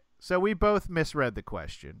 Okay, so we both misread the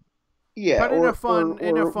question. Yeah, but in a fun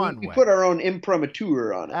way. We put our own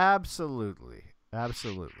imprimatur on it. Absolutely.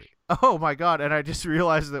 Oh my god! And I just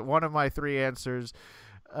realized that one of my 3 answers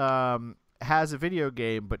has a video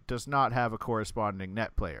game but does not have a corresponding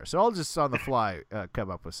net player. So I'll just on the fly come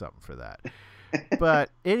up with something for that.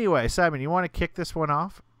 But anyway, Simon, you want to kick this one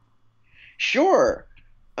off? Sure.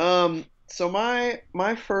 So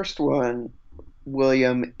my first one,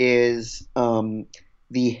 William, is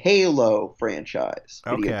the Halo franchise.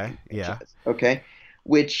 Okay. Yeah. Okay.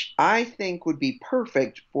 Which I think would be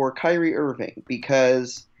perfect for Kyrie Irving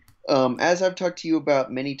because, as I've talked to you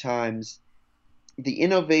about many times, the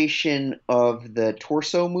innovation of the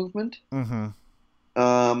torso movement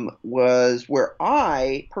was where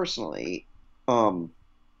I personally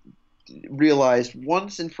realized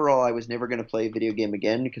once and for all I was never going to play a video game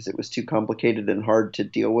again because it was too complicated and hard to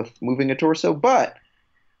deal with moving a torso. But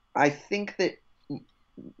I think that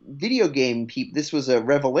this was a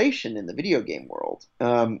revelation in the video game world,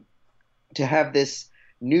 to have this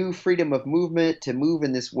new freedom of movement, to move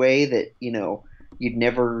in this way that, you'd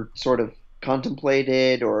never sort of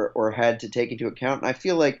contemplated or had to take into account. And I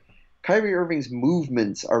feel like Kyrie Irving's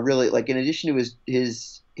movements are really, like, in addition to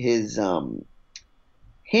his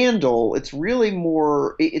handle, it's really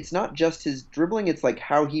more, it's not just his dribbling, it's like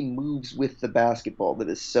how he moves with the basketball that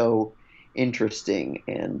is so interesting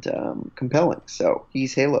and compelling. So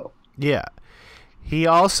he's Halo. Yeah. He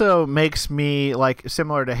also makes me, like,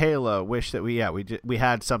 similar to Halo, wish that we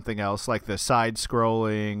had something else like the side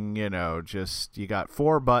scrolling, just you got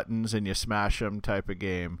 4 buttons and you smash them type of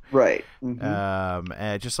game. Right. Mm-hmm.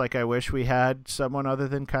 And just like I wish we had someone other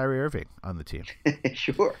than Kyrie Irving on the team.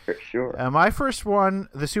 Sure. My first one,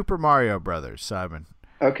 the Super Mario Brothers, Simon.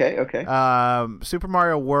 Okay. Super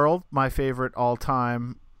Mario World, my favorite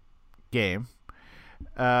all-time game.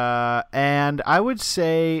 And I would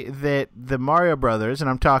say that the Mario Brothers, and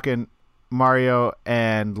I'm talking Mario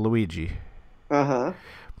and Luigi,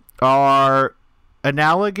 are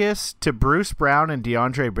analogous to Bruce Brown and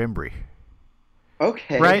DeAndre Bembry.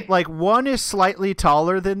 Okay. Right? Like, one is slightly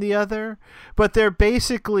taller than the other, but they're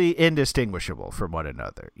basically indistinguishable from one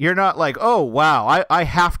another. You're not like, oh, wow, I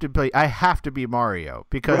have to be Mario,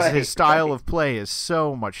 because his style of play is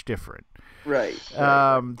so much different. Right.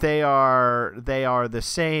 They are the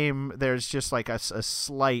same. There's just like a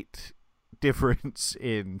slight difference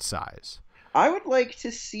in size. I would like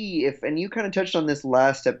to see if, and you kind of touched on this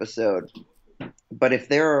last episode, but if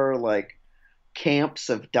there are like camps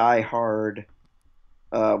of diehard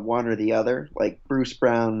one or the other, like Bruce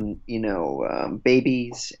Brown,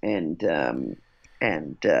 babies and um,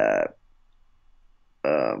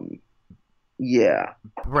 yeah,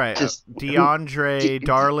 Right. just who, DeAndre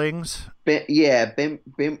Darlings. yeah, Bim,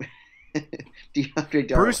 DeAndre Darling,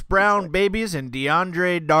 Bruce Brown exactly. babies and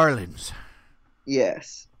DeAndre Darlings.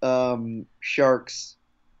 Yes, sharks,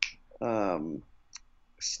 um,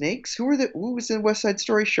 snakes. Who was in West Side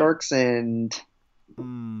Story? Sharks and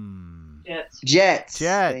Jets. Jets.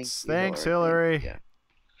 Thank Jets. you, Thanks, Hillary. Hillary.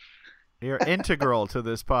 Yeah. You're integral to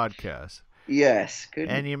this podcast. Yes. Good.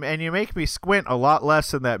 And you make me squint a lot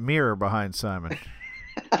less than that mirror behind Simon.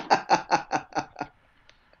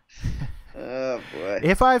 Oh boy.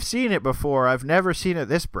 If I've seen it before, I've never seen it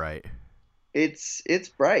this bright. It's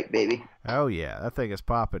bright, baby. Oh yeah, that thing is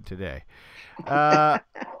popping today.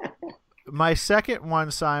 My second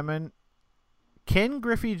one, Simon, Ken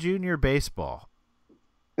Griffey Jr. baseball.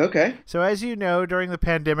 Okay. So as you know, during the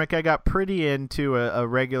pandemic, I got pretty into a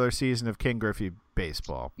regular season of Ken Griffey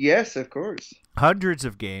baseball. Yes, of course. Hundreds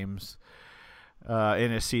of games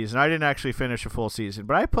in a season. I didn't actually finish a full season,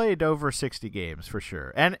 but I played over 60 games for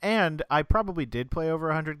sure. And I probably did play over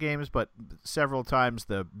 100 games, but several times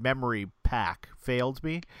the memory pack failed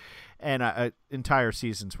me, and entire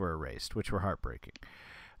seasons were erased, which were heartbreaking.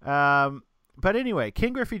 But anyway,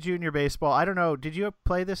 Ken Griffey Jr. baseball. I don't know. Did you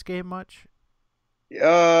play this game much?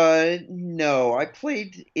 No, I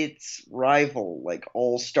played its rival, like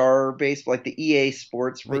All-Star Baseball, like the EA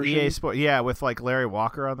Sports The version. EA Sport, yeah, with like Larry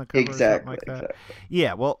Walker on the cover or something like that. Exactly.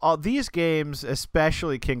 Yeah, well, all these games,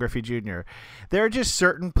 especially Ken Griffey Jr., there are just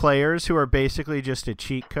certain players who are basically just a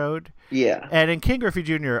cheat code. Yeah. And in Ken Griffey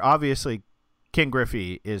Jr., obviously, Ken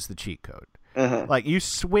Griffey is the cheat code. Uh-huh. Like, you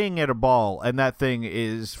swing at a ball, and that thing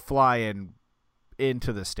is flying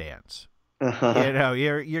into the stands. Uh-huh.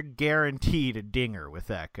 You're guaranteed a dinger with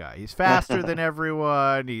that guy. He's faster than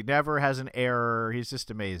everyone. He never has an error. He's just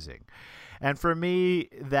amazing. And for me,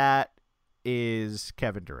 that is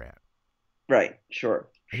Kevin Durant. Right. Sure.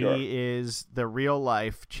 He is the real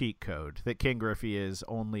life cheat code that Ken Griffey is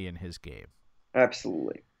only in his game.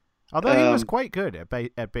 Absolutely. Although he was quite good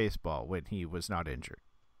at baseball when he was not injured.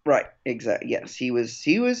 Right. Exactly. Yes, he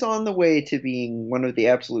was on the way to being one of the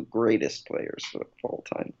absolute greatest players of all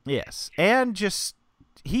time. Yes, and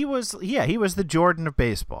he was the Jordan of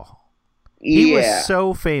baseball. He was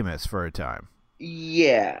so famous for a time.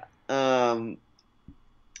 Yeah.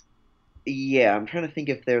 Yeah, I'm trying to think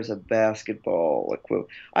if there's a basketball equivalent.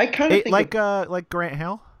 I kind of think like Grant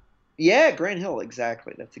Hill. Yeah, Grant Hill,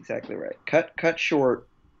 exactly. That's exactly right. Cut short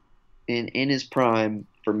in his prime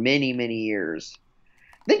for many, many years.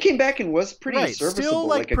 Then came back and was pretty serviceable, still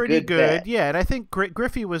like a pretty good bat. Yeah, and I think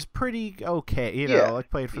Griffey was pretty okay.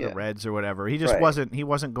 Like played for the Reds or whatever. He just wasn't. He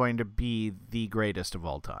wasn't going to be the greatest of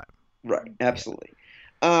all time. Right. Absolutely.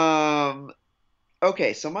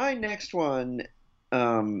 Okay, so my next one,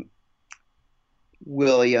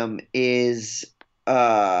 William, is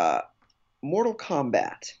Mortal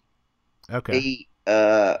Kombat. Okay.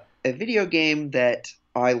 A video game that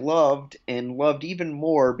I loved and loved even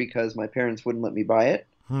more because my parents wouldn't let me buy it.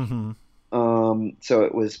 Mm-hmm. So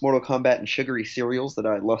it was Mortal Kombat and sugary cereals that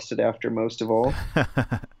I lusted after most of all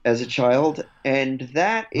as a child. And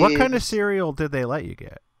what kind of cereal did they let you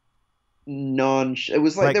get? It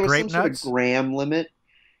was like there was some sort of gram limit.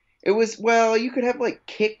 It was, well, you could have like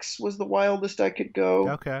Kix was the wildest I could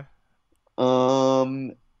go. Okay.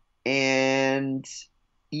 And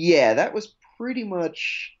yeah, that was pretty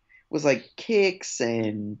much was like Kix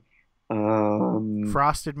and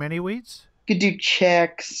Frosted Mini Wheats. Could do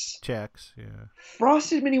Chex. Yeah.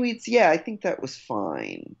 Frosted Mini Wheats, yeah, I think that was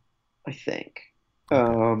fine. I think.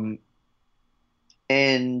 Okay.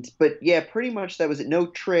 But yeah, pretty much that was it. No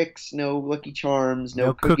Tricks, no Lucky Charms,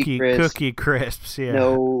 no Cookie Crisps, yeah.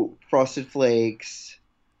 No Frosted Flakes,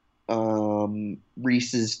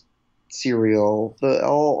 Reese's cereal.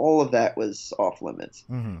 All of that was off limits.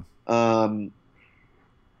 Mm-hmm.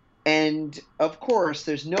 And of course,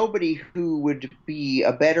 there's nobody who would be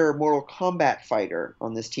a better Mortal Kombat fighter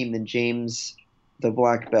on this team than James the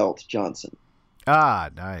Black Belt Johnson.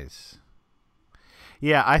 Ah, nice.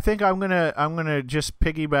 Yeah, I think I'm gonna just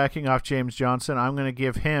piggybacking off James Johnson. I'm gonna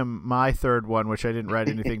give him my third one, which I didn't write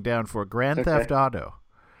anything down for. Grand Theft Auto.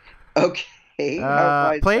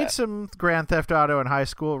 Okay. Played some Grand Theft Auto in high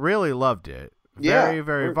school. Really loved it. Very,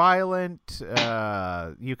 very violent.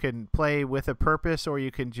 You can play with a purpose, or you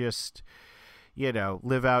can just,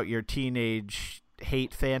 live out your teenage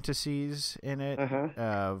hate fantasies in it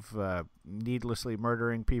of needlessly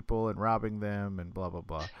murdering people and robbing them and blah, blah,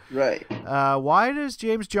 blah. Right. Why does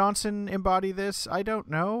James Johnson embody this? I don't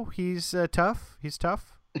know. He's tough. He's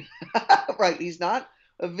tough. Right. He's not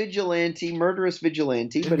a vigilante, murderous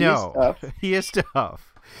vigilante, but he is No, tough. he is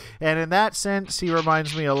tough. And in that sense, he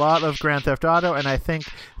reminds me a lot of Grand Theft Auto, and I think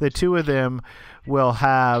the two of them will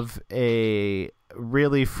have a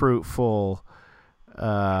really fruitful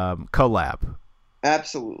collab.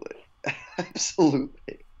 Absolutely.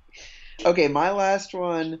 Absolutely. Okay, my last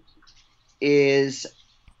one is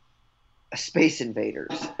Space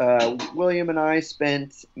Invaders. William and I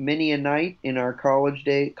spent many a night in our college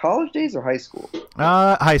days or high school?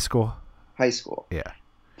 High school. High school. Yeah.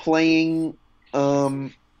 Playing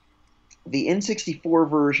the N64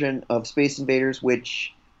 version of Space Invaders,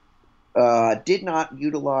 which did not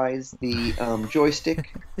utilize the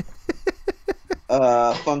joystick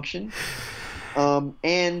function.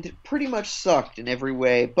 And pretty much sucked in every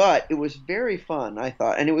way, but it was very fun, I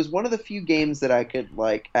thought. And it was one of the few games that I could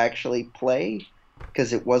like actually play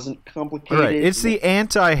because it wasn't complicated. Right. It's the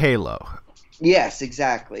anti-Halo. Yes,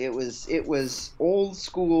 exactly. It was old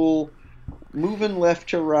school, moving left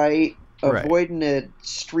to right, avoiding a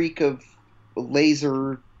streak of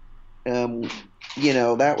laser.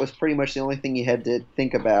 That was pretty much the only thing you had to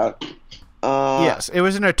think about. Yes, it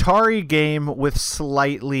was an Atari game with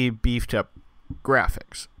slightly beefed up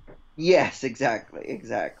graphics. Yes, exactly.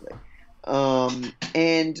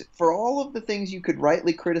 And for all of the things you could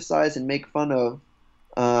rightly criticize and make fun of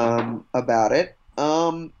about it,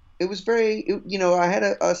 it was very, I had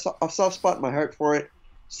a soft spot in my heart for it.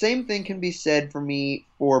 Same thing can be said for me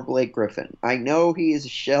for Blake Griffin. I know he is a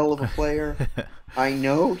shell of a player. I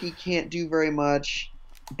know he can't do very much,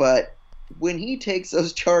 but when he takes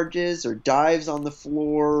those charges or dives on the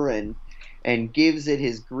floor and gives it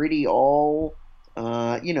his gritty all,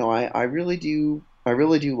 I really do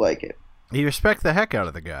like it. You respect the heck out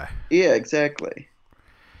of the guy. Yeah, exactly.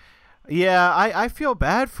 Yeah, I feel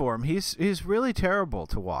bad for him. He's really terrible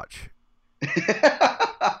to watch.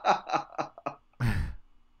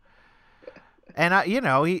 And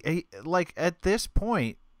he like at this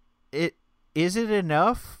point, is it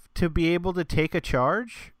enough to be able to take a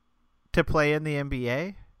charge to play in the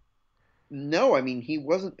NBA? No, I mean he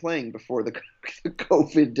wasn't playing before the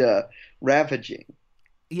COVID ravaging.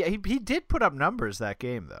 Yeah, he did put up numbers that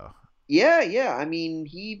game though. Yeah. I mean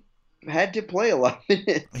he had to play a lot of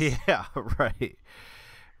minutes. Yeah,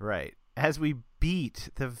 right. As we beat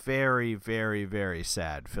the very, very, very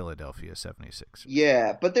sad Philadelphia 76ers.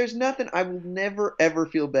 Yeah, but there's nothing. I will never ever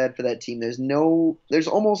feel bad for that team. There's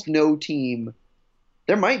almost no team.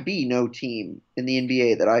 There might be no team in the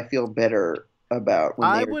NBA that I feel better about when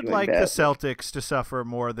I they are would doing like badly. the Celtics to suffer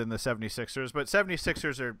more than the 76ers, but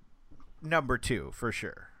 76ers are number 2 for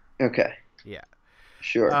sure. Okay. Yeah.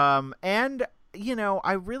 Sure. And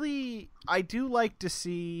I do like to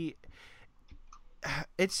see.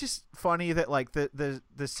 It's just funny that like the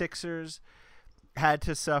Sixers had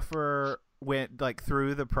to suffer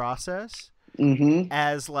through the process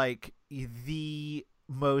as like the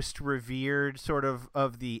most revered sort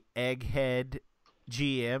of the egghead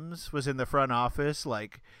GMs was in the front office,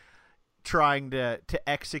 like trying to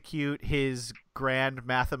execute his grand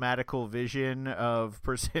mathematical vision of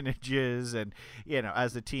percentages, and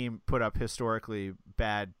as the team put up historically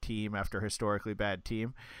bad team after historically bad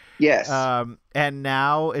team. Yes. And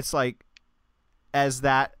now it's like, as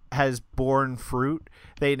that has borne fruit,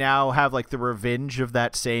 they now have like the revenge of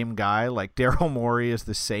that same guy. Like Daryl Morey is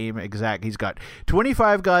the same exact. He's got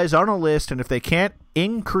 25 guys on a list, and if they can't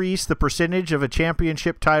increase the percentage of a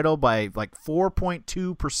championship title by like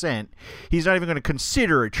 4.2%, he's not even going to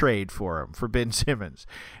consider a trade for him for Ben Simmons.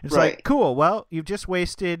 It's right. Like, cool. Well, you've just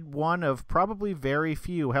wasted one of probably very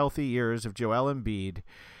few healthy years of Joel Embiid,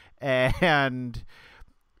 and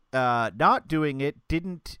not doing it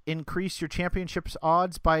didn't increase your championship's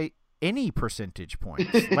odds by any percentage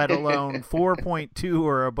points, let alone 4.2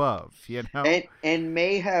 or above. And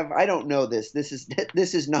may have, I don't know this. This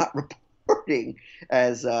is not reporting,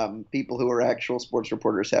 as people who are actual sports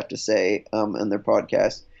reporters have to say in their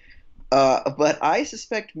podcast. But I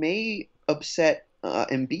suspect may upset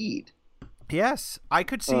Embiid. Yes, I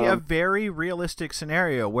could see a very realistic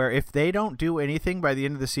scenario where if they don't do anything by the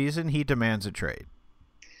end of the season, he demands a trade.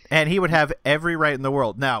 And he would have every right in the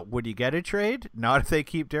world. Now, would he get a trade? Not if they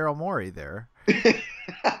keep Daryl Morey there.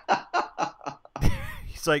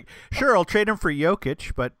 He's like, sure, I'll trade him for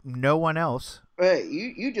Jokic, but no one else. Hey,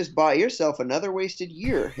 you just bought yourself another wasted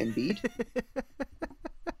year, Embiid.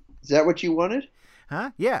 Is that what you wanted?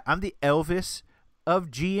 Huh? Yeah, I'm the Elvis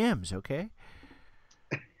of GMs, okay?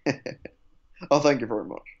 Oh, thank you very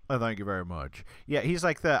much. Oh, thank you very much. Yeah, he's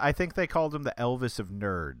like I think they called him the Elvis of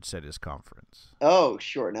nerds at his conference. Oh,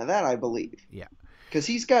 sure. Now that I believe. Yeah. Because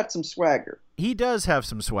he's got some swagger. He does have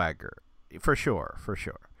some swagger, for sure.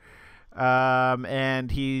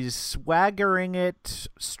 And he's swaggering it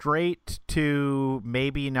straight to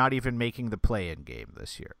maybe not even making the play-in game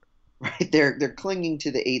this year. Right, they're clinging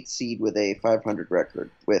to the 8th seed with a 500 record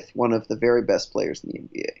with one of the very best players in the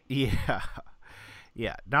NBA. Yeah.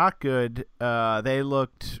 Yeah, not good. They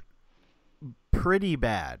looked pretty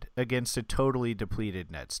bad against a totally depleted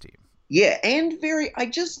Nets team. Yeah, and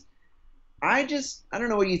I don't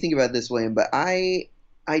know what you think about this, William, but I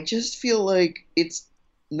just feel like it's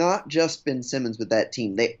not just Ben Simmons with that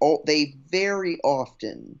team. They very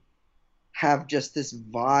often have just this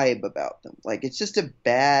vibe about them. Like, it's just a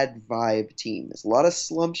bad vibe team. There's a lot of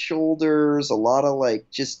slumped shoulders, a lot of like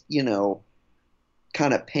just,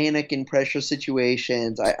 kind of panic and pressure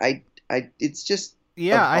situations. It's just a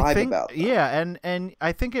vibe I think about them. and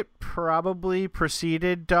I think it probably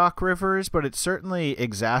preceded Doc Rivers, but it's certainly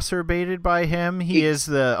exacerbated by him. He is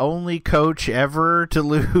the only coach ever to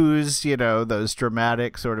lose, those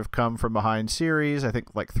dramatic sort of come from behind series. I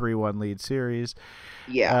think like 3-1 lead series.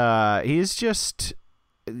 Yeah. He's just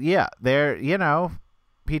there,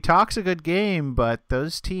 he talks a good game, but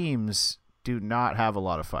those teams do not have a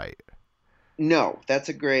lot of fight. No, that's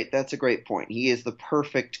a great point. He is the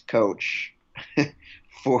perfect coach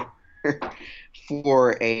for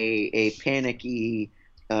a panicky,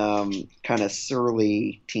 kind of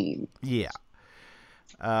surly team. Yeah.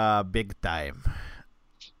 Big time.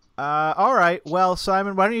 All right. Well,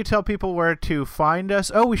 Simon, why don't you tell people where to find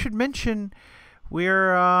us? Oh, we should mention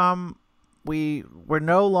we're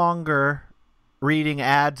no longer reading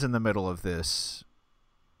ads in the middle of this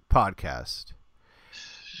podcast,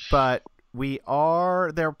 but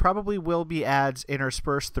there probably will be ads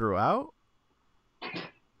interspersed throughout.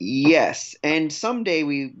 Yes, and someday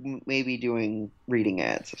we may be doing reading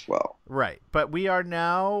ads as well. Right, but we are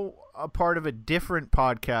now a part of a different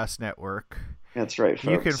podcast network. That's right,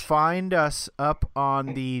 folks. You can find us up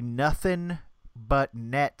on the Nothing But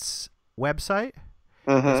Nets website.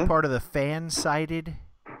 It's part of the fan-sided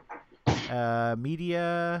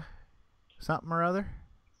media something or other.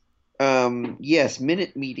 Yes,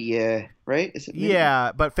 Minute Media, right? Is it Minute?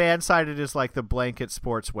 Yeah, but fan-sided is like the blanket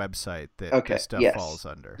sports website that this stuff falls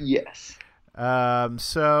under. Yes.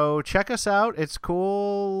 So check us out. It's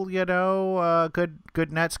cool,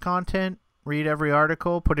 good Nets content. Read every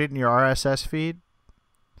article, put it in your RSS feed.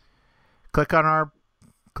 Click on our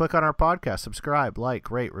podcast, subscribe, like,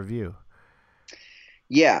 rate, review.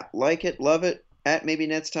 Yeah, like it, love it. At Maybe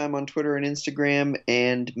Nets Time on Twitter and Instagram,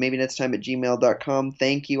 and maybe netstime@gmail.com.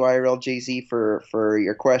 Thank you, IRLJZ, for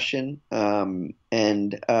your question. Maybe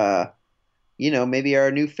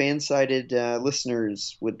our new fan-sided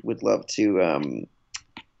listeners would love to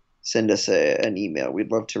send us an email.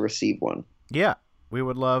 We'd love to receive one. Yeah, we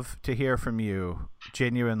would love to hear from you.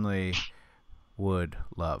 Genuinely would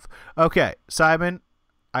love. Okay, Simon,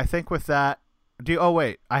 I think with that,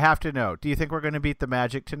 I have to know. Do you think we're going to beat the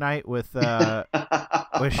Magic tonight with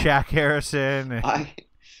Shaq Harrison?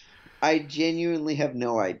 I genuinely have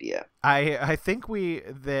no idea. I think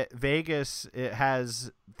that Vegas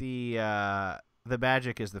has the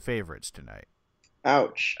Magic as the favorites tonight.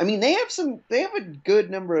 Ouch. I mean, they have a good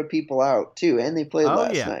number of people out too, and they played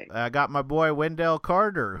last night. I got my boy Wendell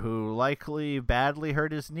Carter, who likely badly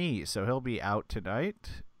hurt his knee, so he'll be out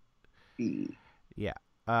tonight. Yeah.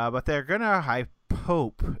 But they're going to, I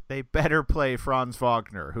hope, they better play Franz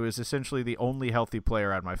Wagner, who is essentially the only healthy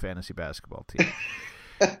player on my fantasy basketball team.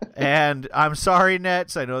 And I'm sorry,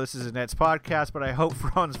 Nets. I know this is a Nets podcast, but I hope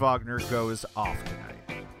Franz Wagner goes off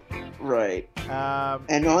tonight. Right.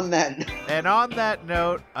 And on that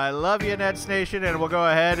note, I love you, Nets Nation, and we'll go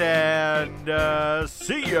ahead and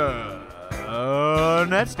see ya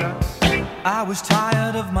next time. I was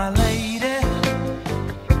tired of my lady.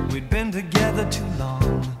 We'd been together too long.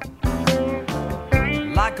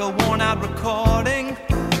 Like a worn-out recording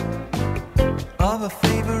of a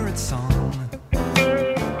favorite song.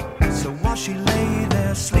 So while she lay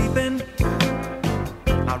there sleeping,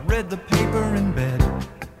 I read the paper in bed.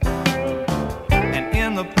 And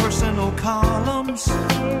in the personal columns,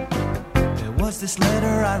 there was this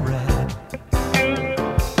letter I read.